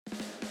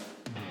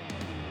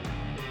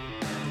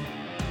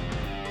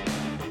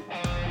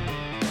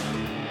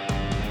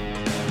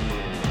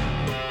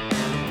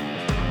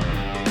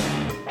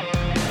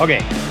Okay.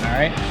 All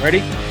right. Ready?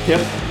 Yep.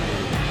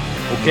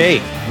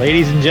 Okay.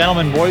 Ladies and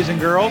gentlemen, boys and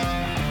girls,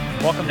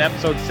 welcome to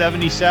episode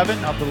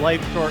 77 of the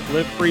Life Short,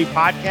 Live Free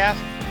podcast.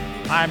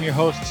 I'm your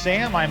host,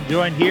 Sam. I'm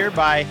joined here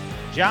by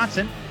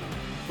Johnson.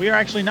 We are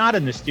actually not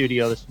in the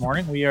studio this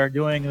morning. We are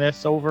doing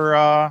this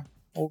over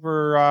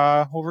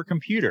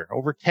computer,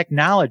 over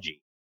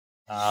technology.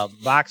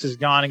 Box is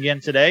gone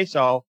again today,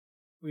 so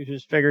we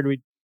just figured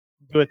we'd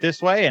do it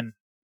this way and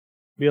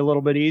be a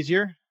little bit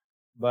easier.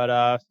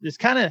 But it's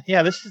kind of,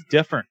 this is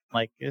different.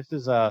 Like, this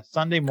is a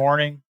Sunday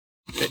morning,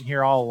 sitting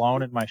here all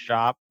alone in my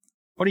shop.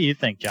 What do you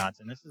think,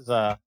 Johnson? This is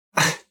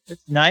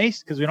it's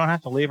nice because we don't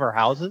have to leave our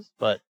houses,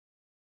 but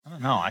I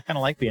don't know. I kind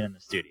of like being in the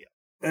studio.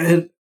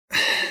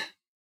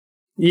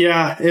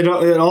 It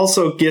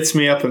also gets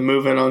me up and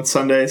moving on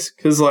Sundays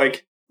because,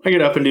 like, I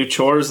get up and do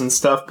chores and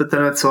stuff, but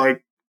then it's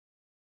like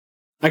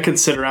I could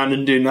sit around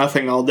and do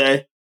nothing all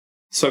day.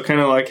 So kind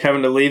of like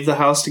having to leave the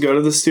house to go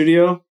to the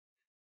studio.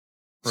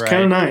 It's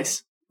kind of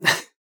nice.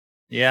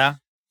 Yeah,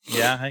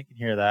 I can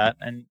hear that.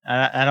 And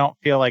I don't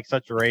feel like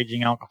such a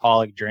raging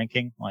alcoholic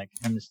drinking, like,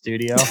 in the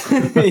studio.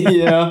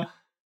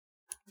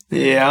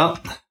 Yeah.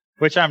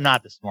 Which I'm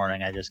not this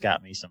morning. I just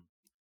got me some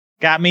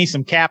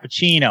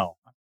cappuccino.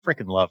 I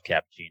freaking love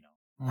cappuccino.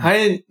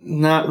 I'm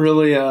not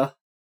really a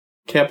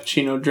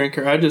cappuccino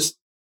drinker. I just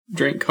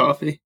drink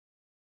coffee.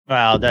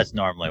 Well, that's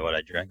normally what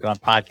I drink. On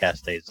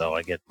podcast days, though,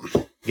 I get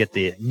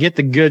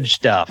the good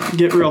stuff.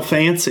 Get real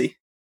fancy.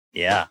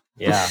 Yeah.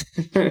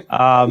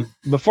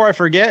 Before I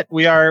forget,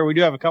 we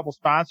do have a couple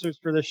sponsors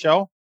for this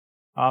show.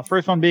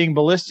 First one being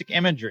Ballistic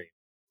Imagery.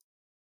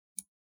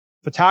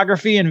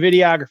 Photography and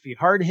videography,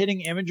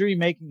 hard-hitting imagery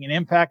making an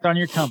impact on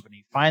your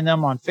company. Find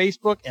them on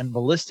Facebook and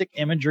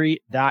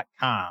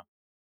ballisticimagery.com.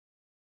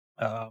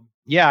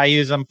 I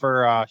use them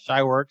for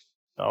ShyWorks,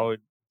 so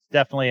it's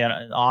definitely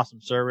an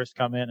awesome service.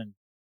 Come in and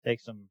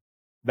take some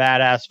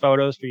badass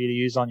photos for you to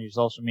use on your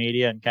social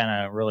media and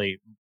kind of really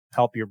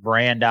help your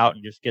brand out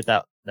and just get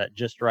that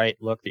just right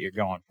look that you're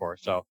going for.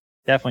 So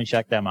definitely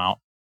check them out.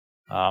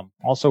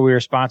 Also, we are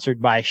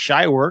sponsored by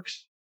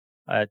ShyWorks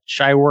at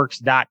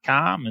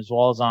ShyWorks.com, as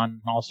well as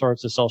on all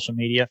sorts of social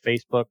media,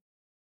 Facebook,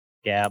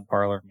 Gab,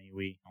 Parler,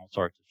 MeWe, all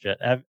sorts of shit.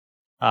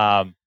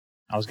 I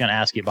was going to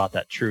ask you about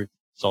that Truth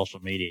social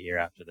media here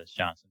after this,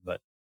 Johnson,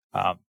 but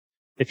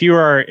if you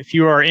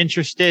are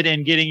interested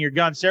in getting your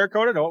gun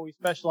Cerakoted, what we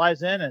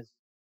specialize in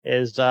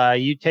is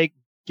you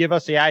give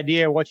us the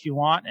idea of what you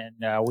want, and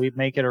we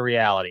make it a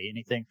reality.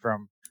 Anything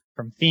from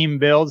theme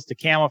builds to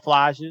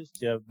camouflages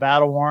to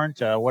battle worn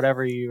to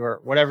whatever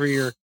your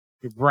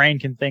brain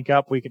can think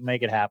up, we can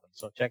make it happen.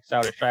 So check us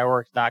out at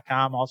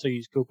ShyWorks.com. Also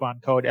use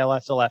coupon code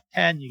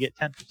LSLF10. You get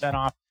 10%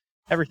 off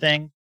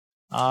everything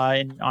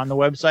on the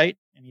website.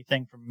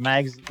 Anything from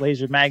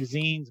laser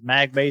magazines,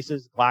 mag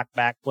bases, Glock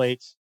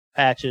backplates,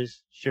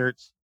 patches,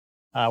 shirts.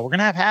 We're going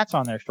to have hats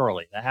on there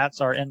shortly. The hats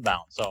are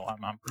inbound, so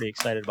I'm pretty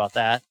excited about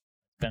that.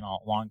 It's been a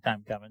long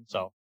time coming.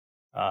 So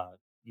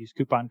use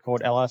coupon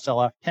code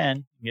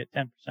LSLF10. You get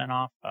 10%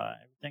 off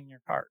everything in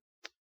your cart.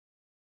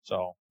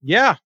 So,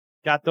 yeah.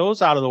 Got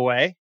those out of the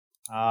way.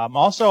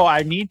 Also,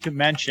 I need to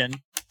mention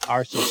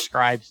our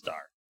Subscribe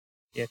Star.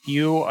 If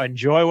you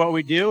enjoy what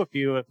we do, if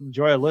you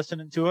enjoy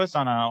listening to us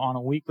on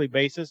a weekly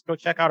basis, go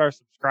check out our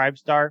Subscribe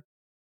Star.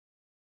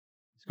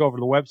 Just go over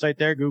to the website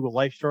there, Google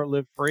Life Short,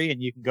 Live Free, and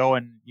you can go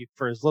and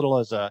for as little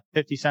as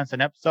 50 cents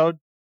an episode,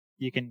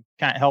 you can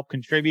kind of help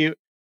contribute.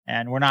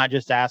 And we're not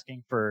just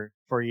asking for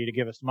you to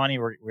give us money.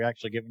 We're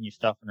actually giving you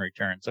stuff in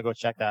return. So go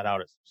check that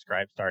out at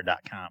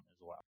subscribestar.com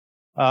as well.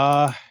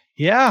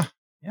 Yeah.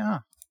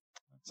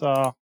 That's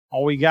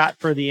all we got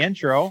for the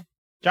intro.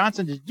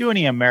 Johnson, did you do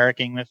any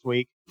American this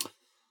week?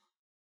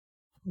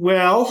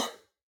 Well,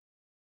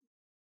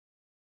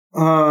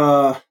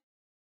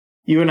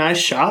 you and I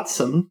shot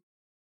some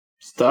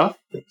stuff.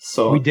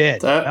 So we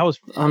did. That was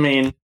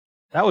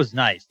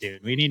nice,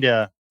 dude.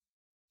 That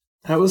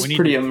was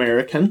pretty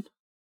American.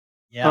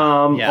 Yeah.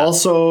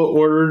 Also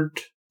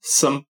ordered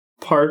some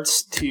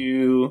parts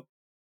to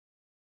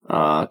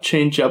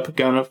change up a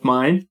gun of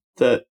mine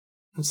that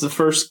was the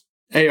first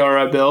AR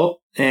I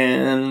built,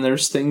 and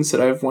there's things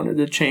that I've wanted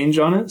to change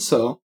on it,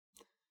 so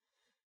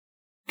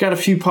got a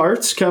few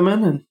parts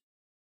coming. And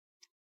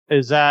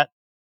is that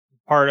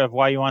part of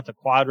why you want the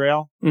quad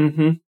rail?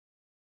 Mm-hmm.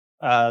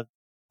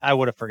 I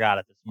would have forgot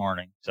it this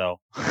morning, so.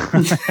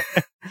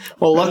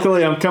 Well,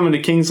 luckily I'm coming to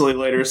Kingsley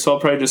later, so I'll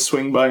probably just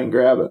swing by and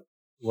grab it.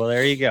 Well,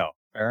 there you go.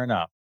 Fair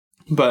enough.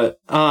 But,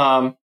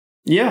 so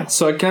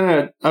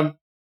I've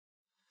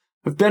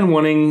been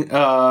wanting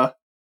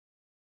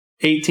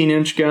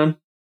 18-inch gun,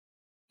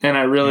 and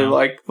I really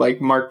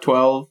like Mark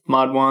 12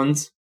 Mod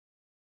 1s,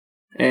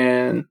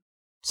 and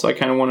so I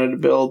kind of wanted to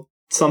build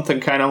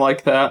something kind of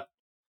like that.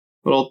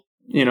 Little,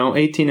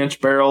 18-inch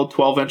barrel,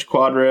 12-inch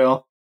quad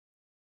rail.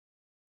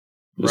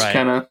 Just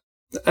kind of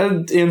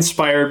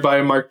inspired by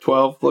a Mark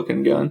 12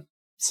 looking gun.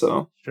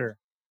 So sure.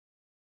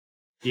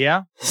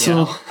 Yeah.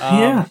 So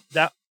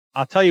that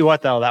I'll tell you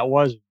what though, that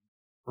was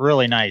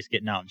really nice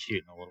getting out and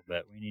shooting a little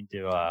bit. We need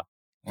to.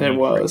 It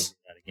was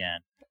that again.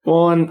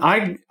 Well, and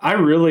I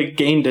really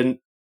gained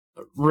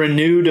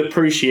renewed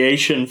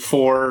appreciation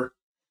for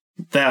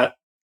that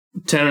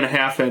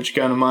 10.5-inch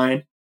gun of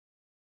mine.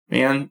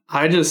 Man,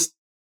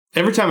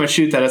 every time I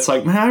shoot that, it's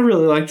like, man, I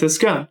really like this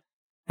gun.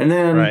 And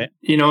then, I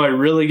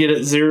really get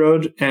it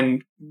zeroed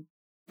and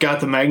got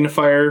the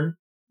magnifier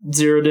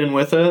zeroed in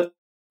with it.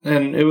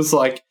 And it was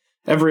like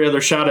every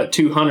other shot at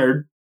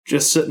 200,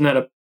 just sitting at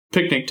a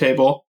picnic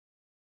table,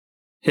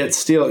 hit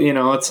steel,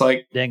 it's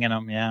like... Dinging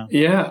them, yeah.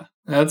 Yeah,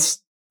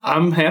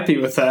 I'm happy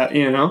with that,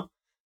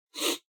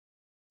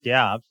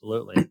 Yeah,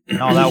 absolutely.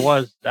 No, that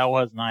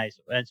was nice.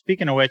 And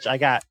speaking of which, I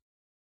got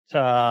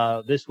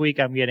this week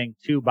I'm getting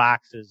 2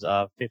 boxes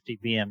of 50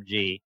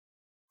 BMG.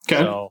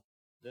 Okay. So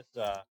this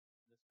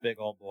big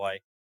old boy,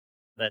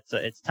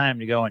 it's time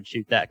to go and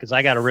shoot that because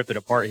I got to rip it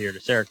apart here to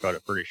Cerakote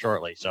it pretty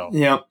shortly. So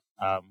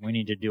we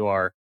need to do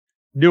our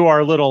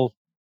little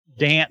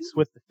dance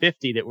with the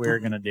 50 that we were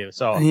gonna do.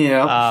 So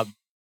if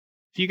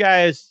you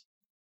guys,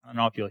 I don't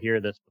know if you'll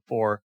hear this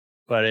before,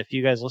 but if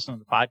you guys listen to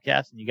the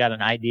podcast and you got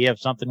an idea of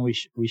something we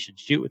should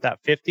shoot with that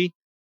 50,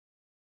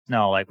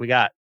 like we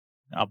got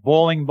a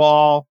bowling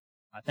ball.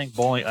 I think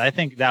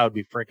that would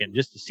be freaking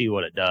just to see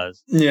what it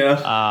does.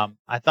 Yeah.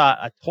 I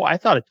thought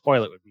a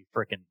toilet would be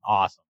freaking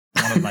awesome.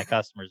 One of my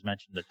customers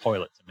mentioned the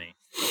toilet to me,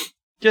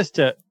 just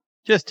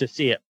to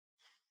see it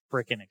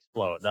freaking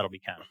explode. That'll be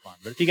kind of fun.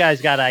 But if you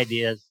guys got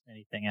ideas,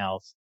 anything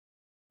else,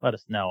 let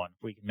us know, and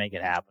if we can make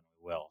it happen,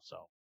 we will.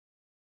 So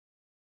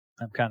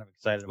I'm kind of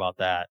excited about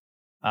that.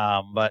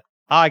 But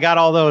I got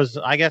all those.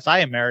 I guess I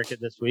American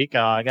this week.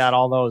 I got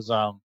all those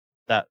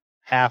that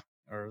half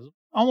or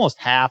almost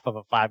half of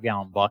a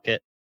 5-gallon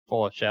bucket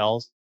full of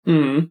shells.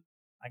 Mm-hmm.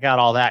 I got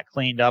all that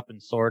cleaned up and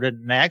sorted,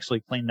 and they actually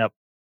cleaned up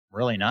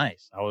really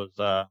nice. I was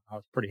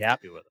pretty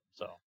happy with them.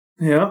 So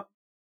yeah.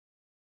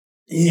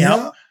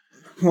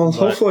 Well,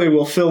 hopefully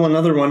we'll fill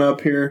another one up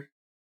here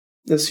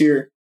this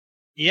year.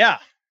 Yeah.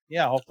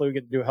 Hopefully we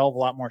get to do a hell of a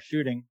lot more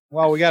shooting.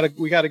 Well, we got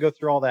to go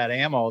through all that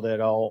ammo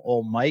that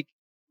old Mike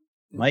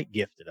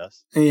gifted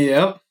us.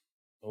 Yep.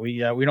 We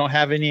don't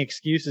have any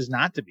excuses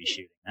not to be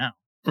shooting now.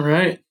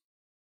 Right.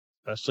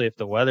 Especially if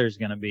the weather's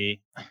going to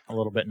be a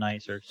little bit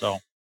nicer. So,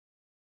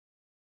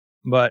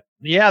 but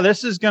yeah,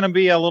 this is going to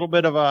be a little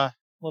bit of a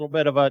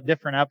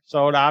different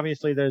episode.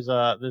 Obviously, there's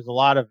a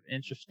lot of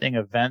interesting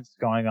events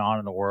going on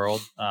in the world.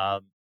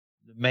 The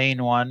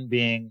main one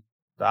being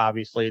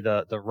obviously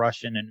the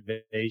Russian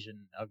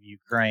invasion of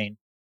Ukraine.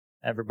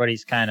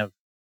 Everybody's kind of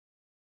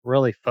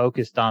really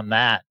focused on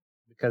that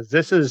because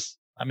there's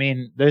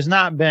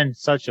not been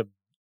such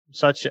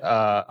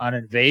an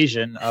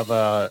invasion of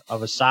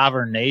a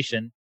sovereign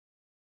nation,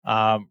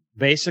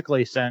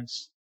 basically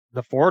since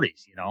the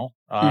 40s,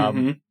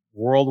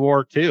 World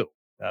War II.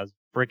 That was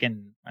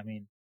freaking,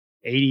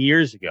 80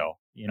 years ago,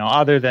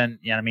 other than,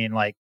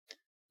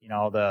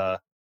 the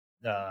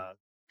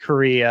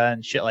Korea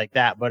and shit like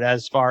that. But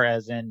as far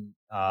as in,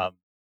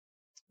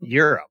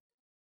 Europe,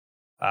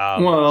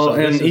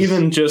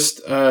 even just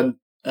a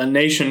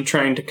nation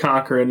trying to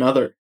conquer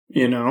another,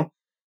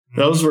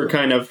 those were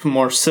kind of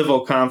more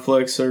civil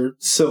conflicts or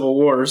civil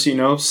wars,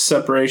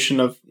 separation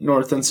of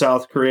North and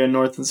South Korea,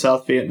 North and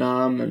South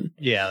Vietnam. And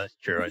yeah, that's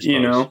true. I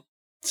suppose.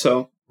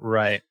 So.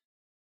 Right.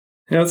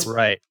 Yeah, it's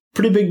right.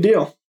 Pretty big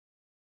deal.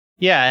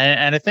 Yeah.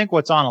 And I think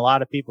what's on a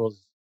lot of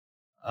people's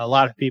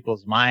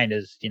mind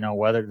is,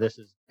 whether this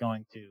is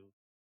going to,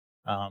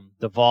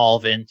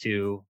 devolve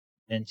into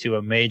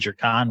a major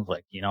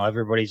conflict.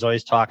 Everybody's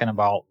always talking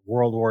about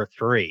World War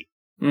III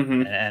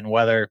and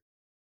whether,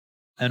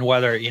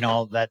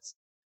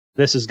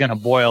 this is going to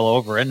boil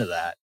over into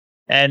that.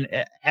 And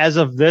as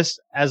of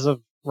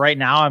right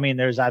now,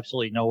 there's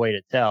absolutely no way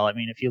to tell.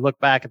 If you look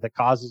back at the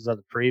causes of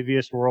the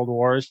previous world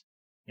wars,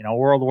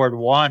 World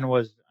War I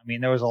was,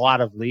 there was a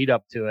lot of lead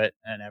up to it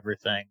and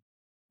everything.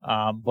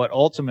 But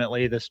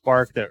ultimately the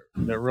spark that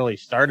really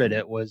started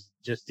it was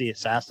just the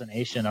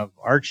assassination of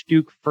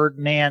Archduke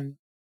Franz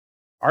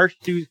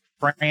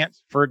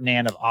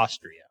Ferdinand of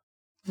Austria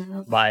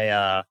by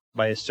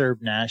a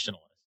Serb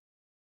nationalist.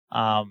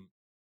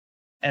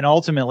 And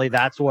ultimately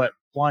that's what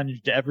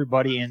plunged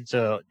everybody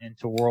into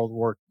World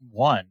War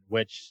I,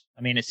 which,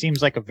 it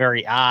seems like a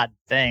very odd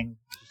thing,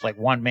 just like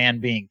one man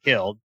being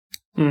killed.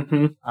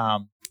 Mm-hmm.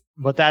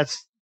 But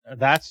that's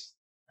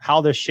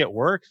how this shit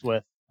works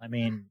with,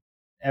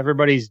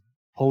 everybody's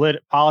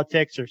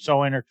politics are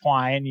so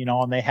intertwined,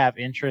 and they have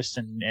interests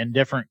in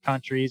different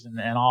countries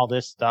and all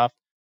this stuff.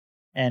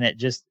 And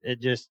it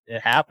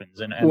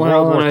happens. And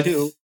World War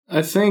II.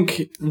 I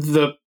think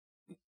the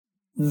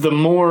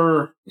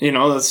more,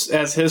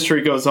 as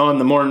history goes on,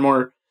 the more and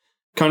more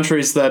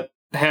countries that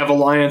have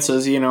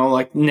alliances,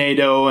 like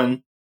NATO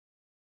and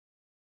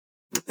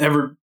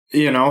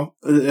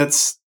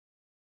it's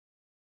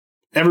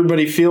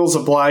everybody feels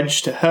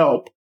obliged to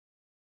help,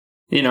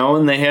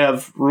 and they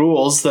have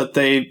rules that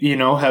they,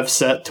 have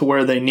set to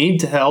where they need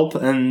to help.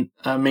 And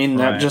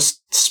that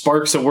just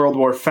sparks a world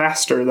war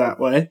faster that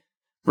way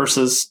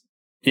versus,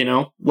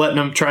 letting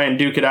them try and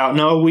duke it out.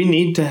 No, we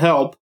need to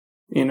help.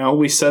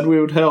 We said we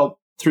would help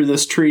through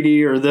this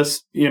treaty or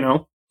this,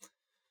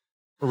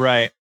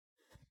 Right.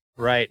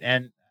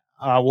 And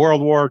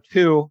World War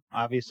II,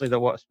 obviously,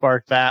 what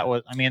sparked that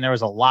was, I mean, there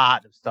was a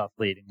lot of stuff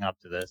leading up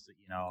to this.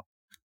 You know,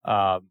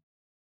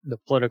 the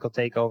political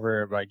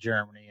takeover by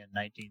Germany in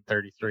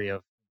 1933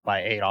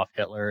 by Adolf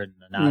Hitler and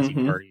the Nazi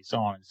Party, so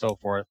on and so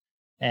forth.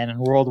 And in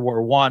World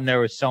War I, there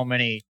was so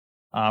many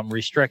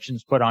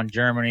restrictions put on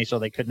Germany, so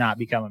they could not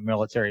become a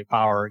military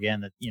power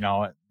again. That, you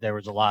know, there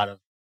was a lot of,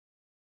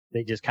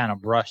 they just kind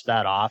of brushed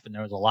that off, and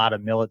there was a lot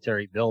of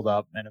military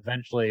buildup. And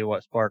eventually,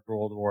 what sparked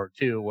World War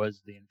II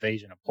was the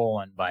invasion of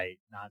Poland by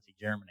Nazi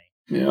Germany.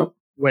 Yeah.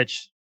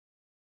 Which,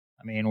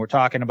 I mean, we're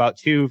talking about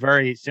two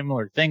very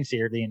similar things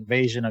here: the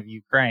invasion of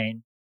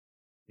Ukraine,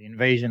 the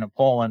invasion of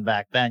Poland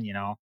back then. You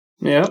know.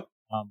 Yeah.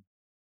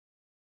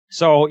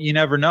 So you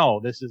never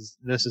know. This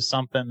is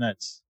something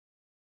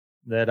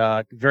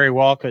that very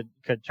well could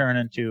turn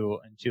into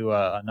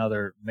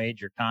another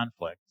major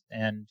conflict.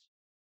 And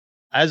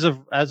as of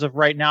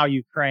right now,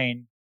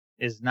 Ukraine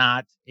is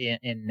not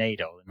in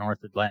NATO, the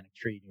North Atlantic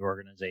Treaty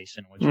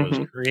Organization, which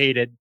was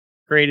created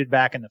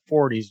back in the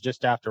 40s,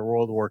 just after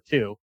World War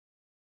II.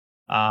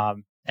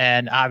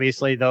 And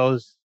obviously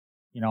those,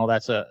 you know,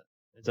 that's a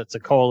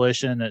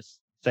coalition that's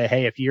say,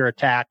 hey, if you're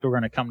attacked, we're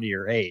going to come to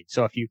your aid.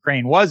 So if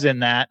Ukraine was in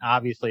that,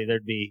 obviously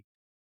there'd be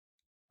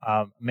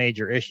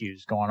major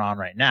issues going on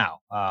right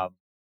now.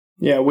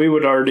 Yeah, we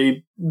would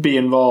already be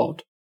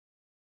involved.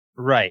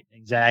 Right,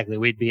 exactly.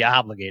 We'd be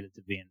obligated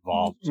to be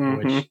involved,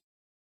 which,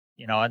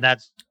 you know, and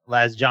that's,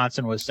 as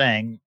Johnson was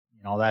saying,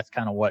 you know, that's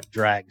kind of what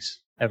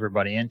drags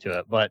everybody into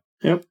it. But,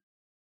 yep.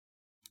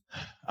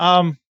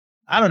 I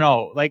don't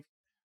know, like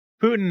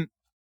Putin,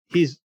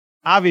 he's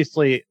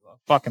obviously a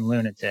fucking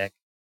lunatic.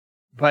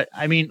 But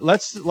I mean,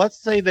 let's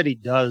say that he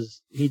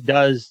does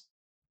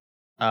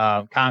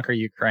conquer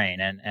Ukraine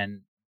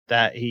and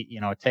that he, you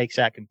know, takes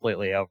that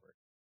completely over.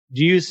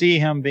 Do you see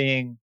him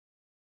being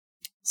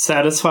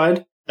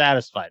satisfied with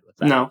that?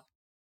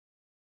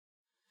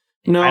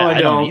 No, I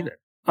don't either.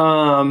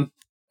 I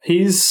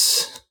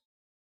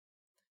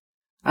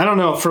don't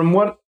know, from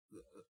a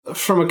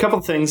couple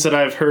of things that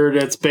I've heard,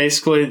 it's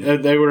basically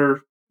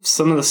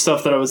some of the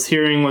stuff that I was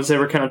hearing was they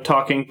were kind of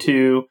talking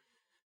to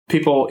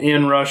people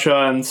in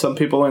Russia and some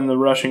people in the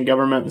Russian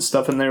government and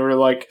stuff, and they were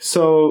like,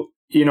 so,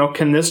 you know,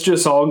 can this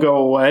just all go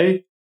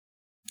away?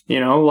 You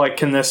know, like,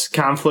 can this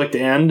conflict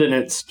end and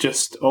it's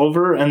just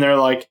over? And they're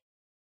like,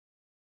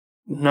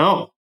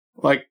 no.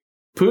 Like,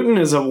 Putin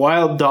is a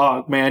wild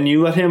dog, man.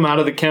 You let him out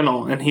of the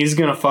kennel and he's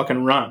gonna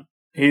fucking run.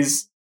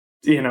 He's,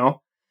 you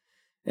know,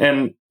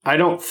 and I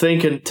don't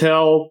think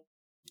until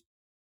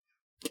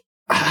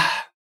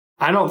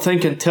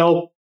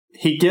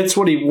he gets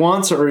what he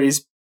wants or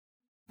he's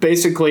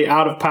basically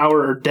out of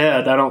power or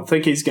dead, I don't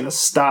think he's going to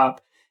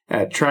stop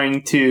at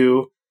trying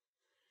to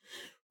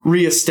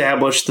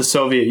reestablish the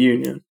Soviet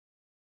Union.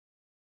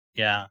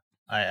 Yeah,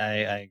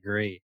 I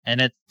agree.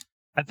 And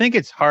I think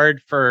it's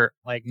hard for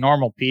like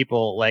normal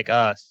people like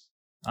us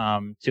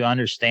to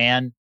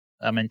understand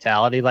a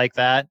mentality like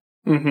that.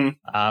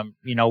 Mm-hmm.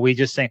 You know, we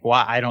just think,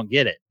 well, I don't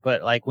get it.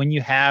 But like when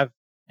you have,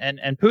 and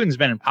Putin's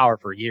been in power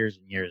for years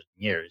and years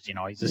and years, you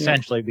know, he's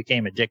essentially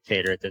became a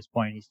dictator at this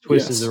point. He's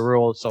twisted the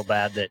rules so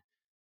bad that,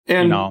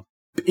 and you know,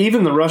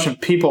 even the Russian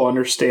people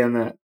understand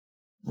that.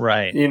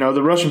 Right. You know,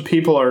 the Russian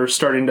people are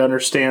starting to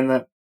understand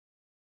that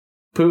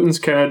Putin's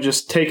kind of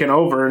just taken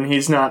over and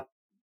he's not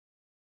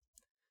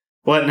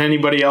letting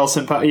anybody else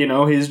in power. You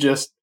know, he's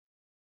just,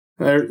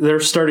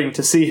 they're starting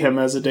to see him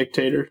as a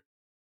dictator.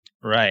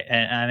 Right.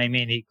 And I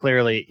mean, he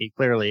clearly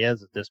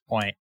is at this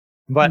point.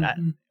 But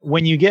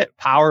when you get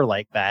power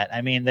like that,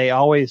 I mean, they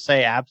always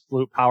say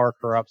absolute power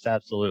corrupts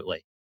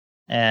absolutely.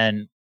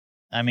 And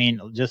I mean,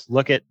 just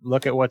look at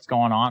what's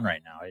going on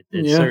right now.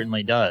 It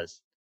certainly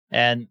does.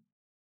 And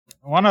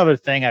one other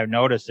thing I've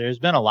noticed, there's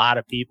been a lot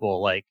of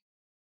people like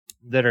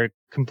that are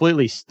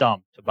completely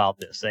stumped about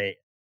this.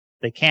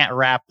 They can't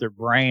wrap their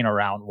brain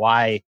around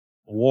why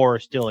war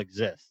still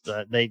exists.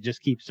 They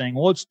just keep saying,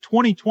 well, it's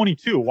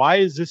 2022. Why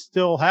is this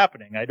still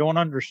happening? I don't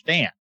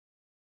understand.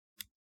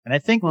 And I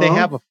think they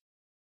have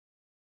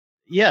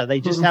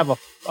they just have a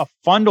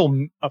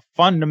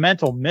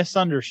fundamental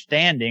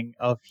misunderstanding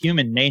of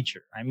human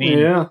nature. I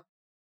mean,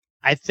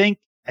 I think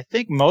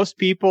most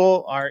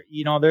people are,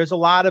 you know, there's a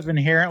lot of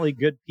inherently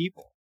good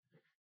people,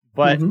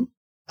 but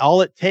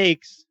all it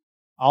takes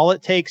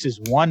is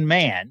one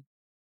man,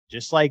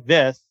 just like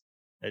this.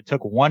 It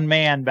took one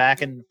man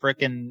back in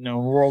frickin'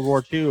 World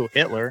War II,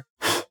 Hitler.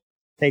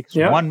 Takes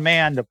one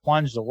man to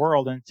plunge the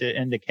world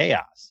into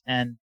chaos.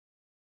 And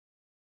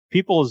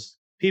people's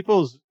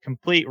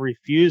complete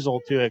refusal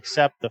to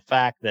accept the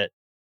fact that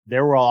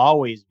there will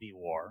always be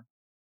war.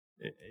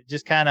 It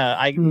just kind of,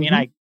 I mean,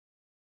 I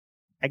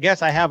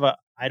guess I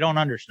don't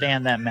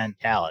understand that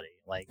mentality.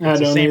 Like, it's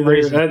the same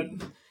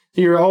reason.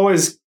 You're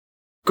always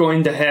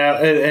going to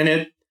have, and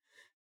it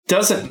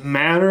doesn't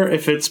matter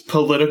if it's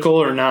political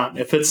or not.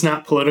 If it's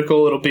not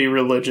political, it'll be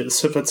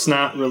religious. If it's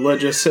not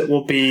religious, it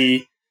will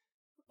be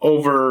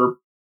over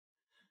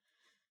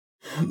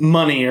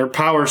money or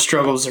power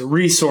struggles or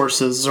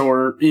resources,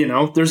 or, you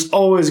know, there's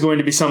always going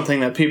to be something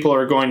that people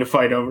are going to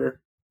fight over.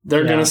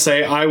 they're going to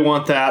say, I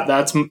want that.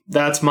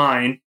 That's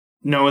mine.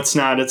 No, it's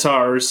not. It's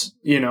ours.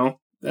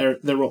 There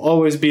will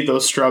always be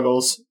those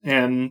struggles,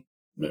 and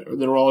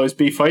there will always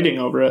be fighting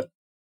over it.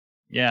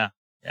 Yeah,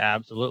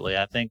 absolutely.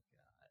 I think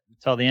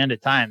until the end of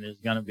time, there's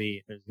going to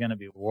be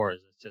wars.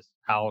 It's just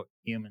how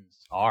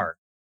humans are.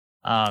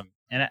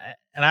 And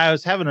I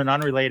was having an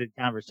unrelated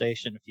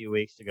conversation a few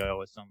weeks ago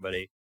with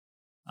somebody,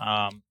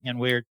 and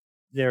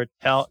they were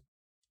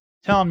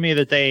telling me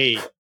that they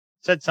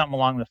said something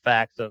along the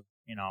facts of,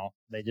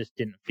 they just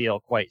didn't feel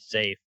quite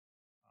safe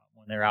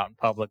when they're out in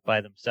public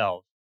by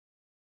themselves.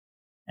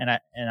 And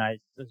I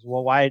says,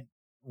 well,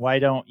 why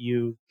don't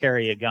you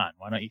carry a gun?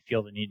 Why don't you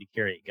feel the need to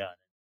carry a gun?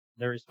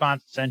 Their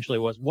response essentially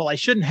was, well, I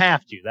shouldn't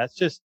have to. It's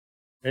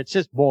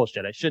just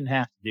bullshit. I shouldn't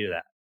have to do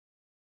that.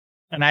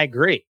 And I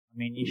agree. I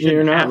mean,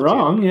 you're not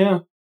wrong. Yeah.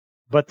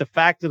 But the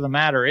fact of the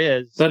matter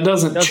is that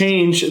doesn't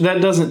change the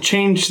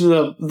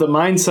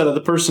mindset of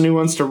the person who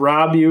wants to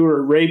rob you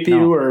or rape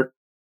you or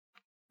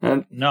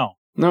no,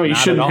 you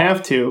shouldn't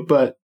have to,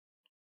 but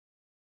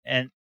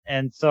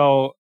that's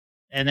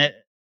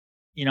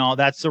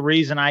the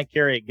reason I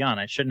carry a gun.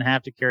 I shouldn't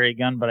have to carry a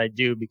gun, but I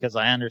do because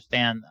I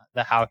understand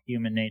how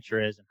human nature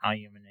is and how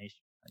human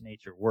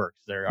nature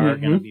works. There are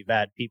going to be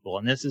bad people,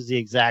 and this is the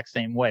exact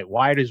same way.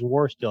 Why does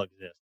war still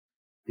exist?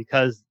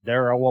 Because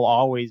there will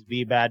always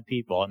be bad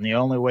people, and the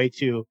only way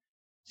the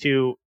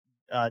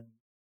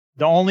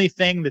only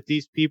thing that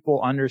these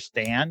people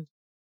understand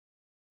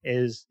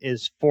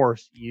is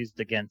force used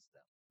against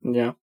them.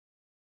 Yeah.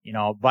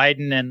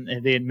 Biden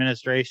and the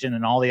administration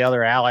and all the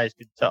other allies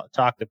could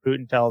talk to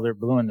Putin till they're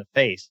blue in the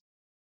face.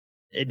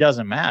 It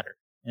doesn't matter.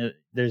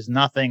 There's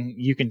nothing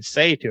you can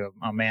say to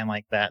a man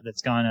like that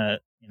that's gonna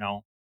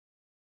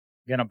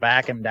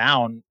back him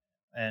down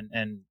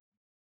and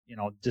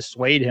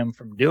dissuade him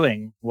from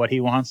doing what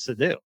he wants to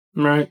do.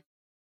 Right.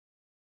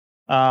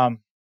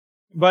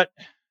 But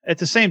at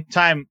the same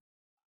time,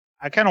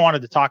 I kind of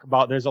wanted to talk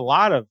about there's a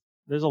lot of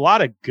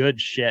good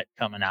shit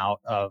coming out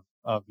of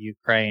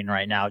Ukraine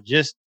right now.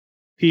 Just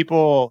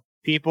people,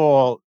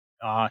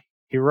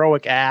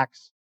 heroic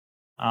acts,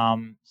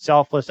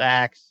 selfless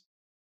acts,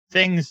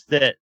 things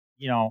that,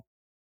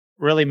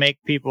 really make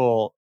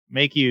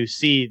you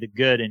see the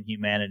good in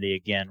humanity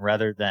again,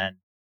 rather than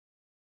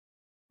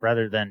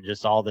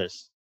just all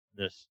this,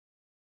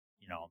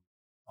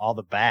 all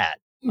the bad.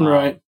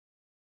 Right.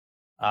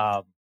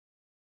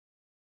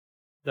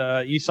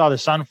 You saw the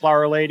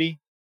Sunflower Lady,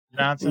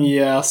 Johnson?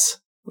 Yes.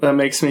 That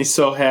makes me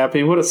so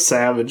happy. What a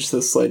savage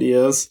this lady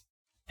is.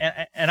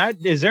 And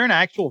is there an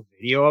actual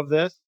video of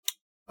this?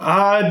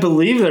 I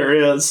believe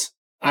there is.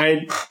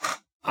 I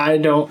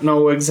don't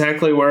know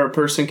exactly where a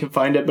person can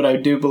find it, but I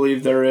do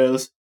believe there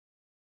is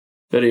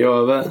video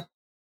of it.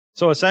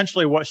 So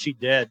essentially what she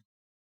did,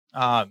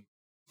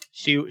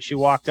 she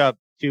walked up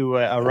to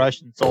a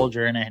Russian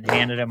soldier and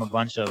handed him a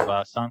bunch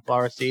of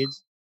sunflower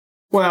seeds.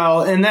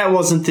 Well, and that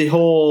wasn't the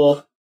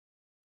whole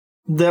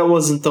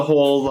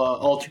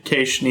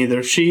altercation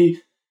either.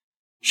 She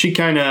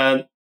kind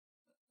of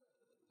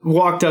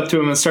walked up to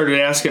him and started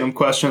asking him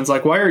questions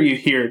like, why are you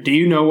here? Do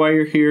you know why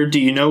you're here? Do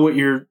you know what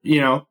you're,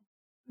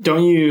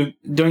 don't you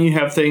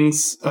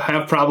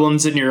have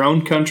problems in your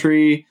own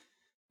country?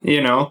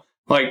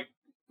 Like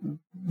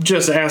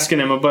just asking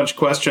him a bunch of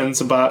questions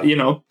about,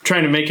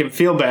 trying to make him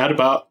feel bad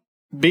about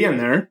being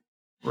there.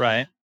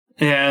 Right.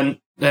 And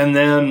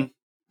then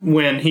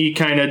when he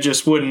kind of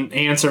just wouldn't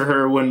answer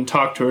her, wouldn't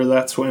talk to her,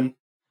 that's when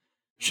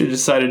she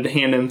decided to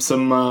hand him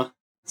some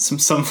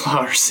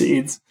sunflower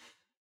seeds,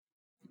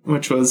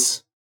 which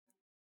was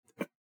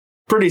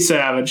pretty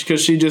savage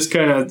because she just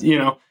kind of,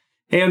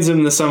 hands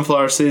him the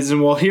sunflower seeds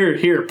and, well,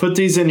 here, put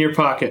these in your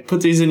pocket.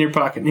 Put these in your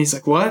pocket. And he's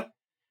like, what?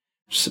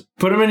 Just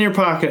put them in your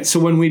pocket so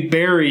when we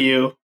bury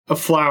you, a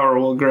flower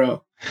will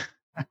grow.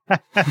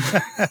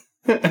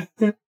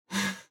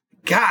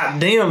 God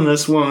damn,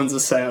 this woman's a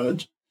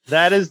savage.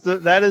 That is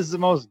the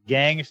most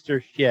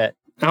gangster shit.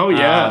 Oh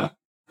yeah,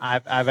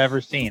 I've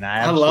ever seen.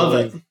 I love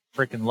it.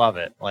 Freaking love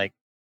it. Like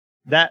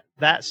that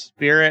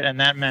spirit and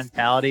that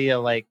mentality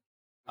of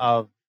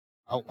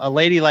a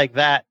lady like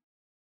that,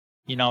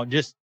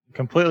 just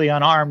completely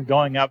unarmed,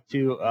 going up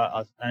to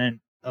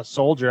a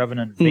soldier of an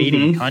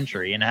invading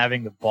country and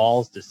having the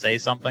balls to say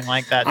something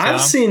like that to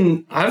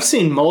him. I've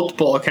seen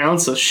multiple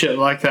accounts of shit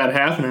like that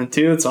happening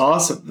too. It's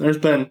awesome. There's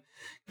been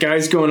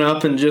guys going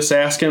up and just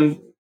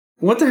asking,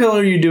 what the hell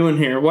are you doing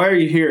here? Why are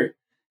you here?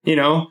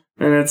 And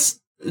it's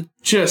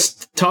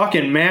just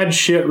talking mad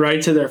shit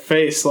right to their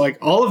face. Like,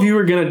 all of you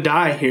are going to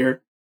die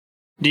here.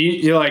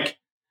 You're like,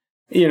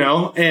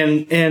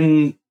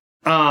 and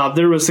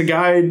there was a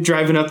guy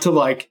driving up to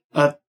like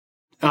a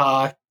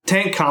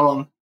tank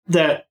column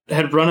that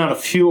had run out of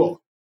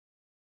fuel.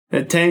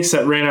 Had tanks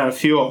that ran out of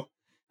fuel.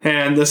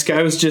 And this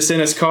guy was just in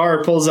his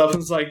car, pulls up and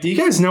was like, do you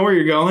guys know where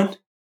you're going?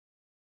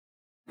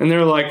 And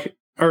they're like,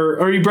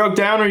 are you broke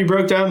down? Are you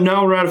broke down?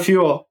 No, we're out of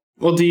fuel.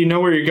 Well, do you know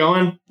where you're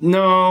going?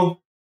 No.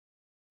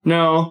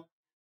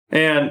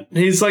 And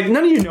he's like,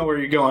 none of you know where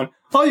you're going.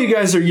 All you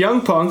guys are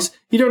young punks.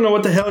 You don't know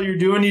what the hell you're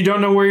doing. You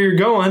don't know where you're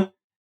going.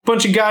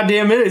 bunch of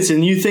goddamn idiots,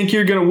 and you think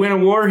you're going to win a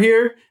war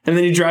here? And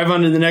then you drive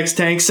onto the next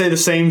tank, say the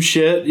same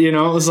shit. You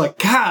know, it was like,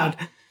 God,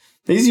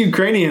 these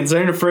Ukrainians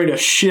aren't afraid of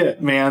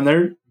shit, man.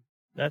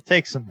 That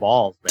takes some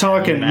balls, man.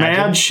 Talking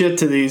mad shit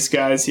to these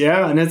guys.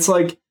 Yeah. And it's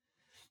like,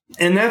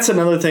 and that's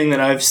another thing that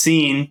I've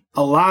seen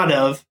a lot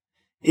of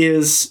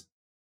is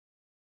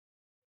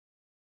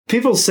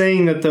people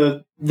saying that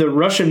the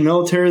Russian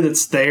military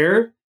that's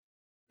there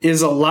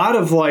is a lot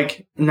of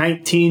like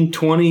 19,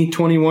 20,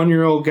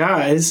 21-year-old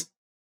guys,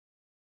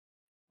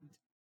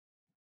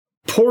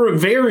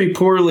 very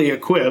poorly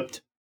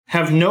equipped,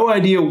 have no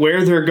idea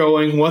where they're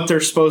going, what they're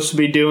supposed to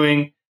be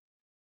doing,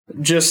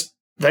 just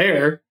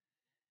there.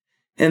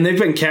 And they've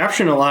been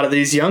capturing a lot of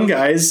these young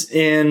guys,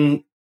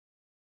 and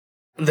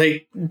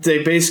they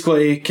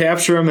basically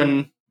capture them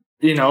and,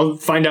 you know,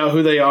 find out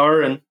who they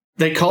are, and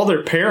they call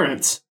their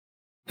parents,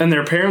 and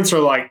their parents are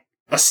like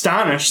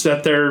astonished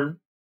that their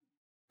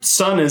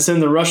son is in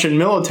the Russian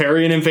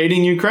military and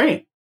invading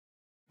Ukraine.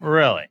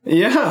 Really?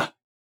 Yeah.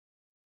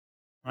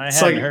 I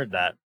hadn't heard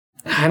that.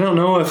 I don't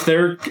know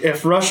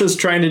if Russia's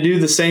trying to do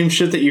the same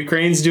shit that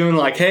Ukraine's doing,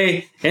 like,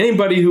 hey,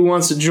 anybody who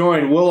wants to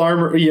join,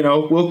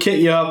 we'll kit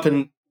you up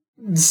and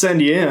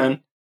send you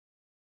in.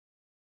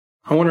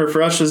 I wonder if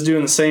Russia's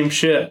doing the same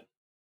shit.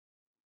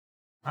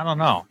 I don't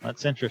know.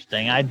 That's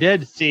interesting. I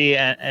did see,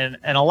 and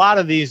a lot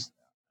of these,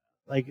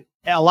 like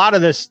a lot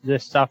of this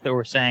stuff that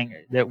we're saying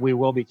that we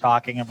will be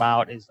talking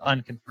about is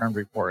unconfirmed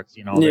reports.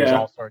 You know, there's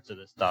all sorts of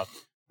this stuff.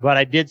 But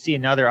I did see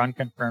another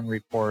unconfirmed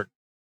report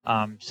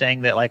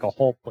saying that like a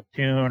whole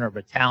platoon or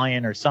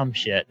battalion or some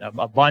shit,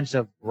 a bunch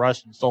of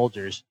Russian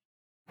soldiers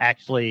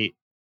actually,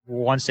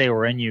 once they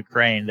were in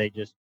Ukraine, they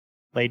just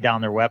laid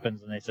down their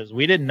weapons and they says,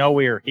 we didn't know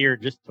we were here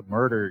just to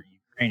murder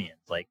Ukrainians.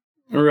 Like,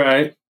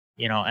 right.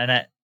 You know,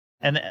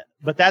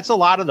 but that's a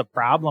lot of the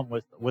problem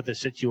with a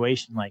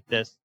situation like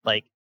this.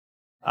 Like,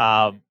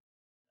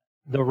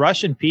 the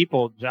Russian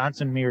people,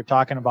 Johnson and me were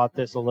talking about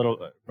this a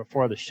little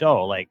before the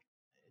show. Like,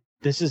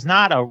 this is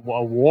not a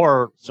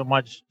war so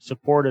much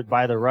supported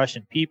by the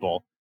Russian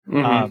people,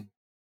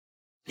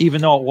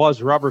 even though it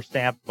was rubber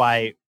stamped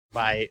by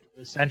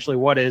essentially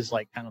what is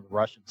like kind of the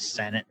Russian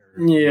Senate.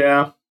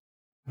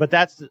 But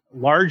that's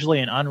largely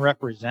an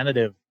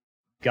unrepresentative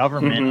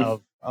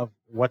government of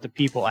what the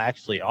people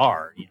actually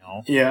are, you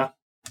know? Yeah.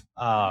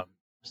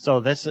 So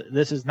this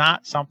is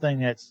not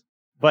something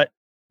but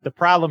the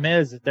problem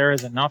is that there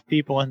is enough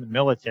people in the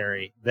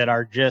military that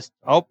are just,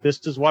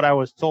 this is what I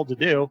was told to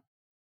do,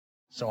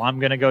 so I'm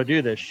going to go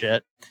do this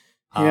shit.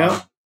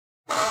 Yeah.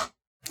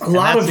 A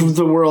lot of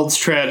the world's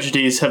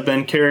tragedies have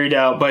been carried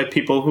out by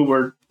people who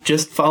were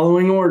just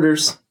following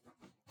orders.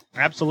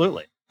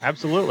 Absolutely.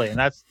 And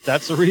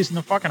that's the reason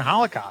the fucking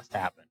Holocaust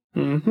happened.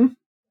 Mm-hmm.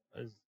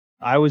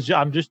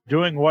 I'm just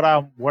doing what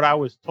I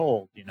was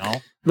told, you know.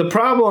 The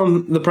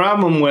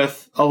problem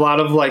with a lot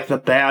of like the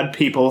bad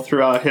people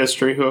throughout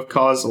history who have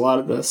caused a lot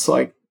of this,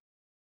 like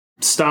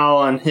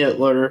Stalin,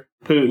 Hitler,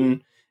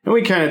 Putin, and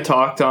we kind of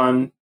talked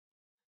on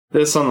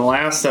this on the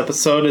last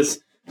episode,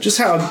 is just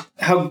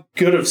how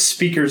good of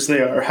speakers they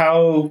are,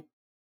 how,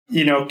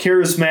 you know,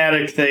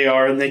 charismatic they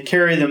are, and they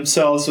carry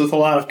themselves with a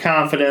lot of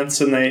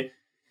confidence, and they,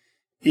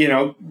 you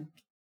know,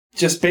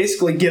 just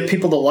basically get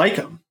people to like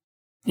them.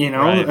 You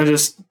know, right. They're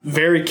just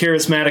very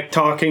charismatic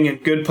talking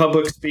and good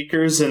public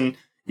speakers, and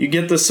you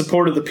get the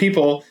support of the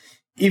people,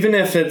 even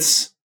if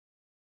it's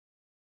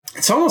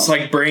almost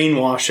like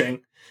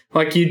brainwashing.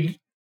 Like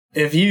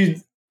if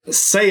you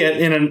say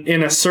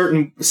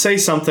it say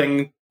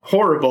something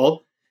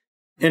horrible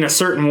in a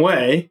certain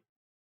way,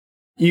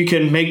 you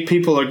can make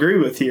people agree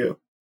with you.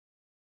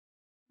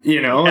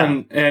 You know,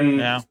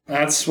 and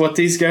that's what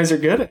these guys are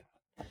good at.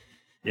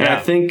 Yeah. And I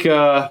think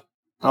a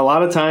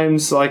lot of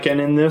times, like,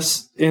 and in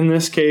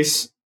this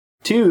case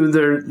too,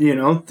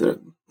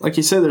 like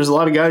you said, there's a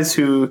lot of guys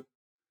who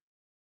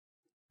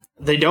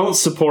they don't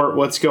support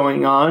what's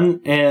going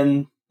on,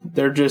 and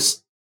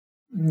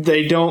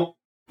they don't,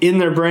 in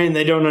their brain,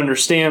 they don't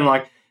understand,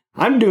 like,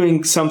 I'm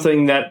doing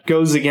something that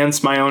goes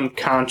against my own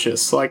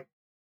conscience, like,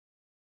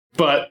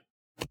 but,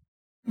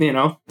 you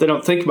know, they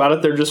don't think about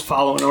it. They're just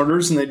following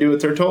orders and they do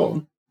what they're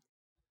told.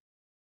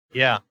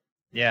 Yeah.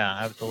 Yeah,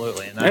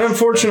 absolutely. And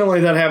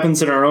unfortunately, that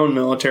happens in our own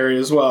military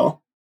as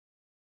well.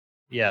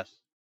 Yes,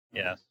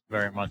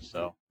 very much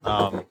so.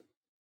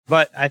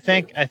 But I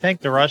think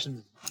the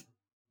Russians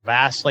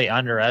vastly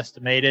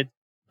underestimated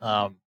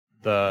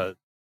the,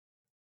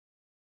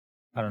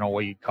 I don't know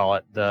what you'd call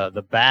it,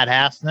 the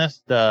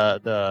badassness,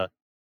 the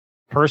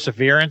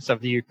perseverance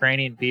of the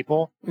Ukrainian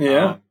people.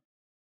 Yeah.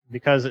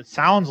 Because it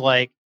sounds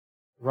like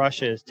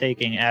Russia is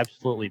taking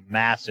absolutely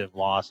massive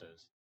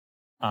losses.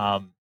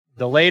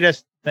 The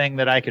latest thing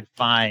that I could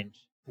find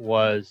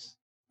was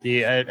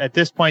at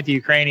this point, the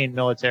Ukrainian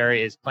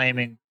military is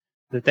claiming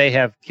that they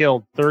have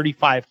killed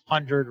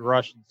 3,500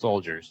 Russian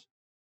soldiers,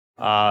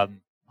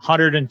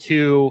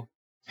 102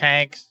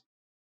 tanks,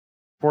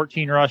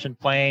 14 Russian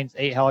planes,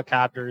 8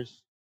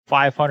 helicopters,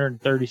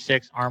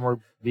 536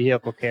 armored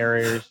vehicle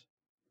carriers,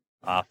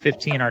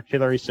 15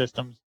 artillery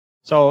systems.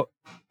 So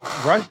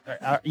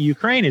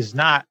Ukraine is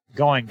not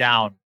going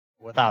down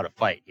without a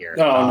fight here.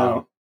 Oh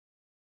no.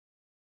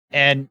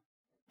 And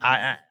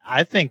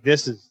I think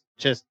this is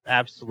just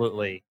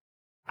absolutely.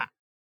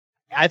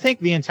 I think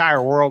the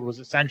entire world was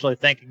essentially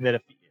thinking that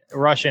if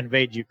Russia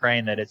invades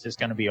Ukraine, that it's just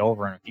going to be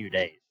over in a few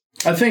days.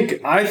 I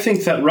think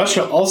that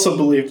Russia also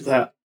believed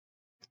that.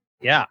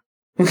 Yeah.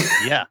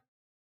 Yeah.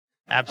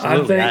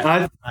 Absolutely.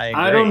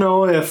 I don't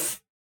know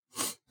if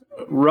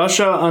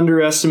Russia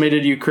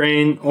underestimated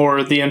Ukraine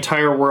or the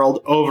entire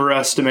world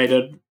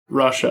overestimated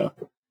Russia.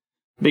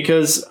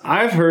 Because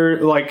I've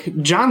heard,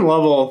 like, John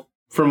Lovell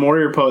from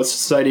Warrior Post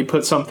Society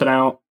put something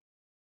out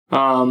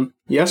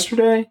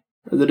yesterday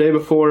or the day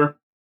before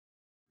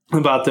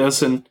about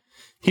this, and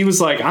he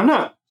was like, I'm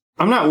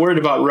not worried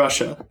about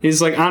Russia.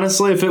 He's like,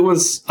 honestly, if it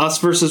was us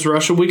versus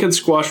Russia, we could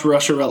squash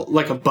Russia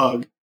like a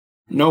bug.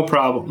 No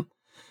problem.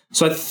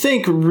 So I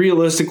think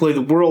realistically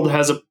the world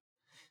has a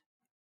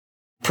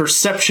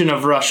perception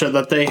of Russia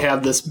that they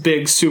have this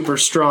big, super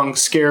strong,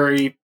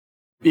 scary,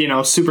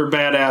 super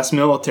badass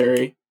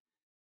military.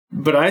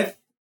 But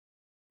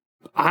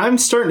I'm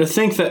starting to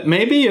think that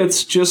maybe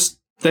it's just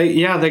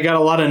they got a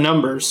lot of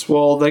numbers.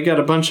 Well, they got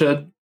a bunch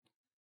of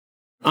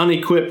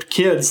unequipped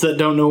kids that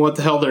don't know what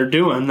the hell they're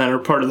doing that are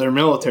part of their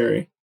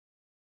military.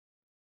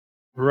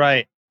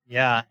 Right.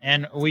 Yeah.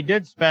 And we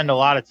did spend a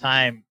lot of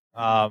time,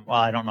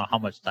 I don't know how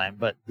much time,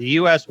 but the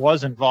U.S.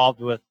 was involved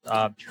with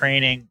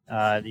training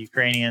the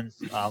Ukrainians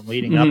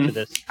leading up to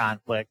this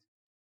conflict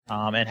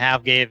and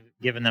have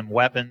given them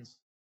weapons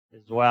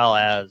as well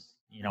as,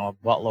 a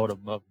buttload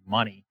of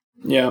money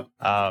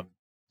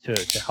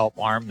to help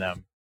arm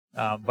them.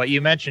 But you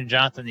mentioned,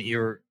 Jonathan,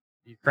 that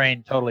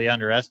Ukraine totally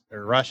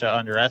Russia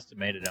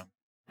underestimated them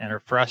and are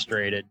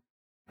frustrated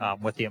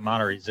with the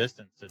amount of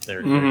resistance that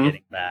they're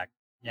getting back.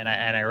 And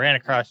I ran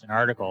across an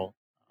article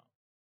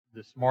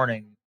this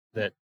morning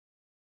that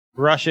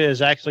Russia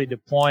is actually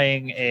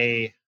deploying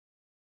a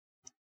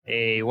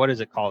what is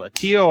it called? A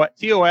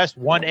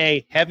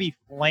TOS-1A heavy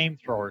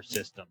flamethrower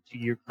system to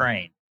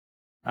Ukraine,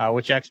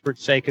 which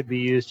experts say could be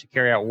used to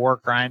carry out war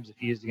crimes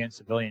if used against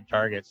civilian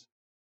targets.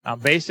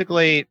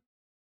 Basically,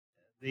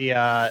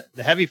 the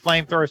heavy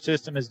flamethrower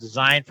system is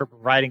designed for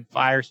providing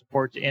fire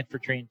support to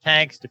infantry and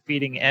tanks,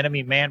 defeating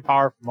enemy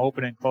manpower from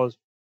open and closed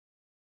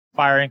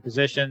firing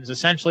positions.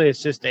 Essentially,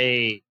 it's just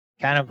a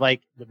kind of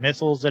like the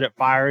missiles that it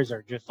fires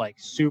are just like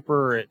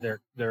super.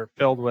 They're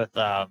filled with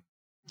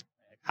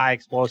high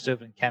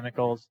explosive and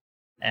chemicals,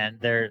 and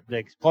the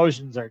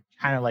explosions are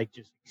kind of like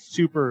just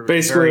super.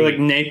 Basically, like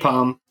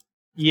napalm.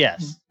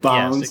 Yes,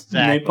 bombs. Yes,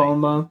 exactly.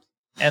 Napalm bombs.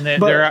 And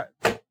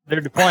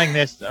they're deploying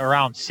this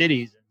around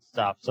cities and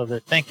stuff. So they're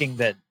thinking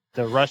that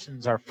the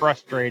Russians are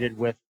frustrated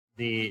with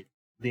the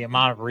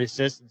amount of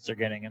resistance they're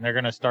getting, and they're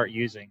going to start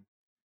using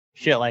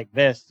shit like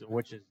this,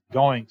 which is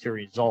going to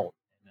result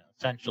in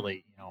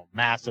essentially,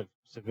 massive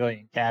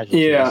civilian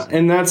casualties. Yeah,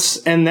 and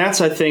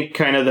that's I think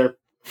kind of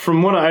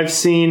from what I've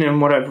seen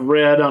and what I've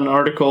read on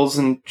articles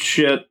and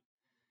shit,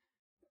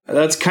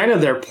 that's kind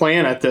of their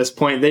plan at this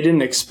point. They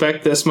didn't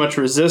expect this much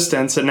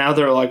resistance, and now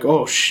they're like,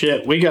 oh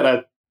shit, we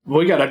gotta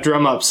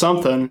drum up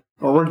something,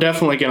 or we're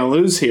definitely gonna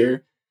lose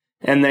here.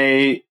 And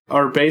they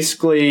are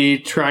basically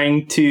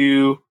trying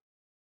to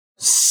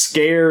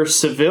scare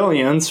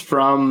civilians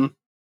from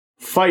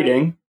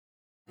fighting.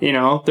 They're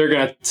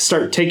going to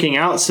start taking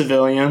out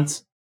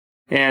civilians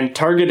and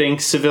targeting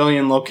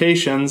civilian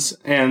locations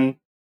and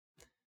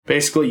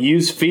basically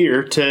use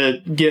fear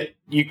to get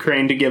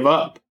Ukraine to give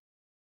up.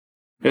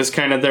 As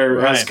kind of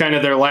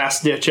their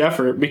last ditch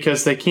effort,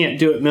 because they can't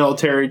do it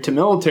military to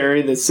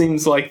military. That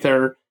seems like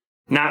they're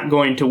not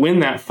going to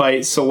win that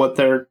fight. So what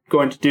they're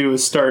going to do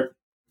is start,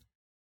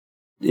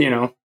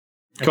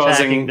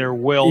 causing their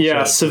will.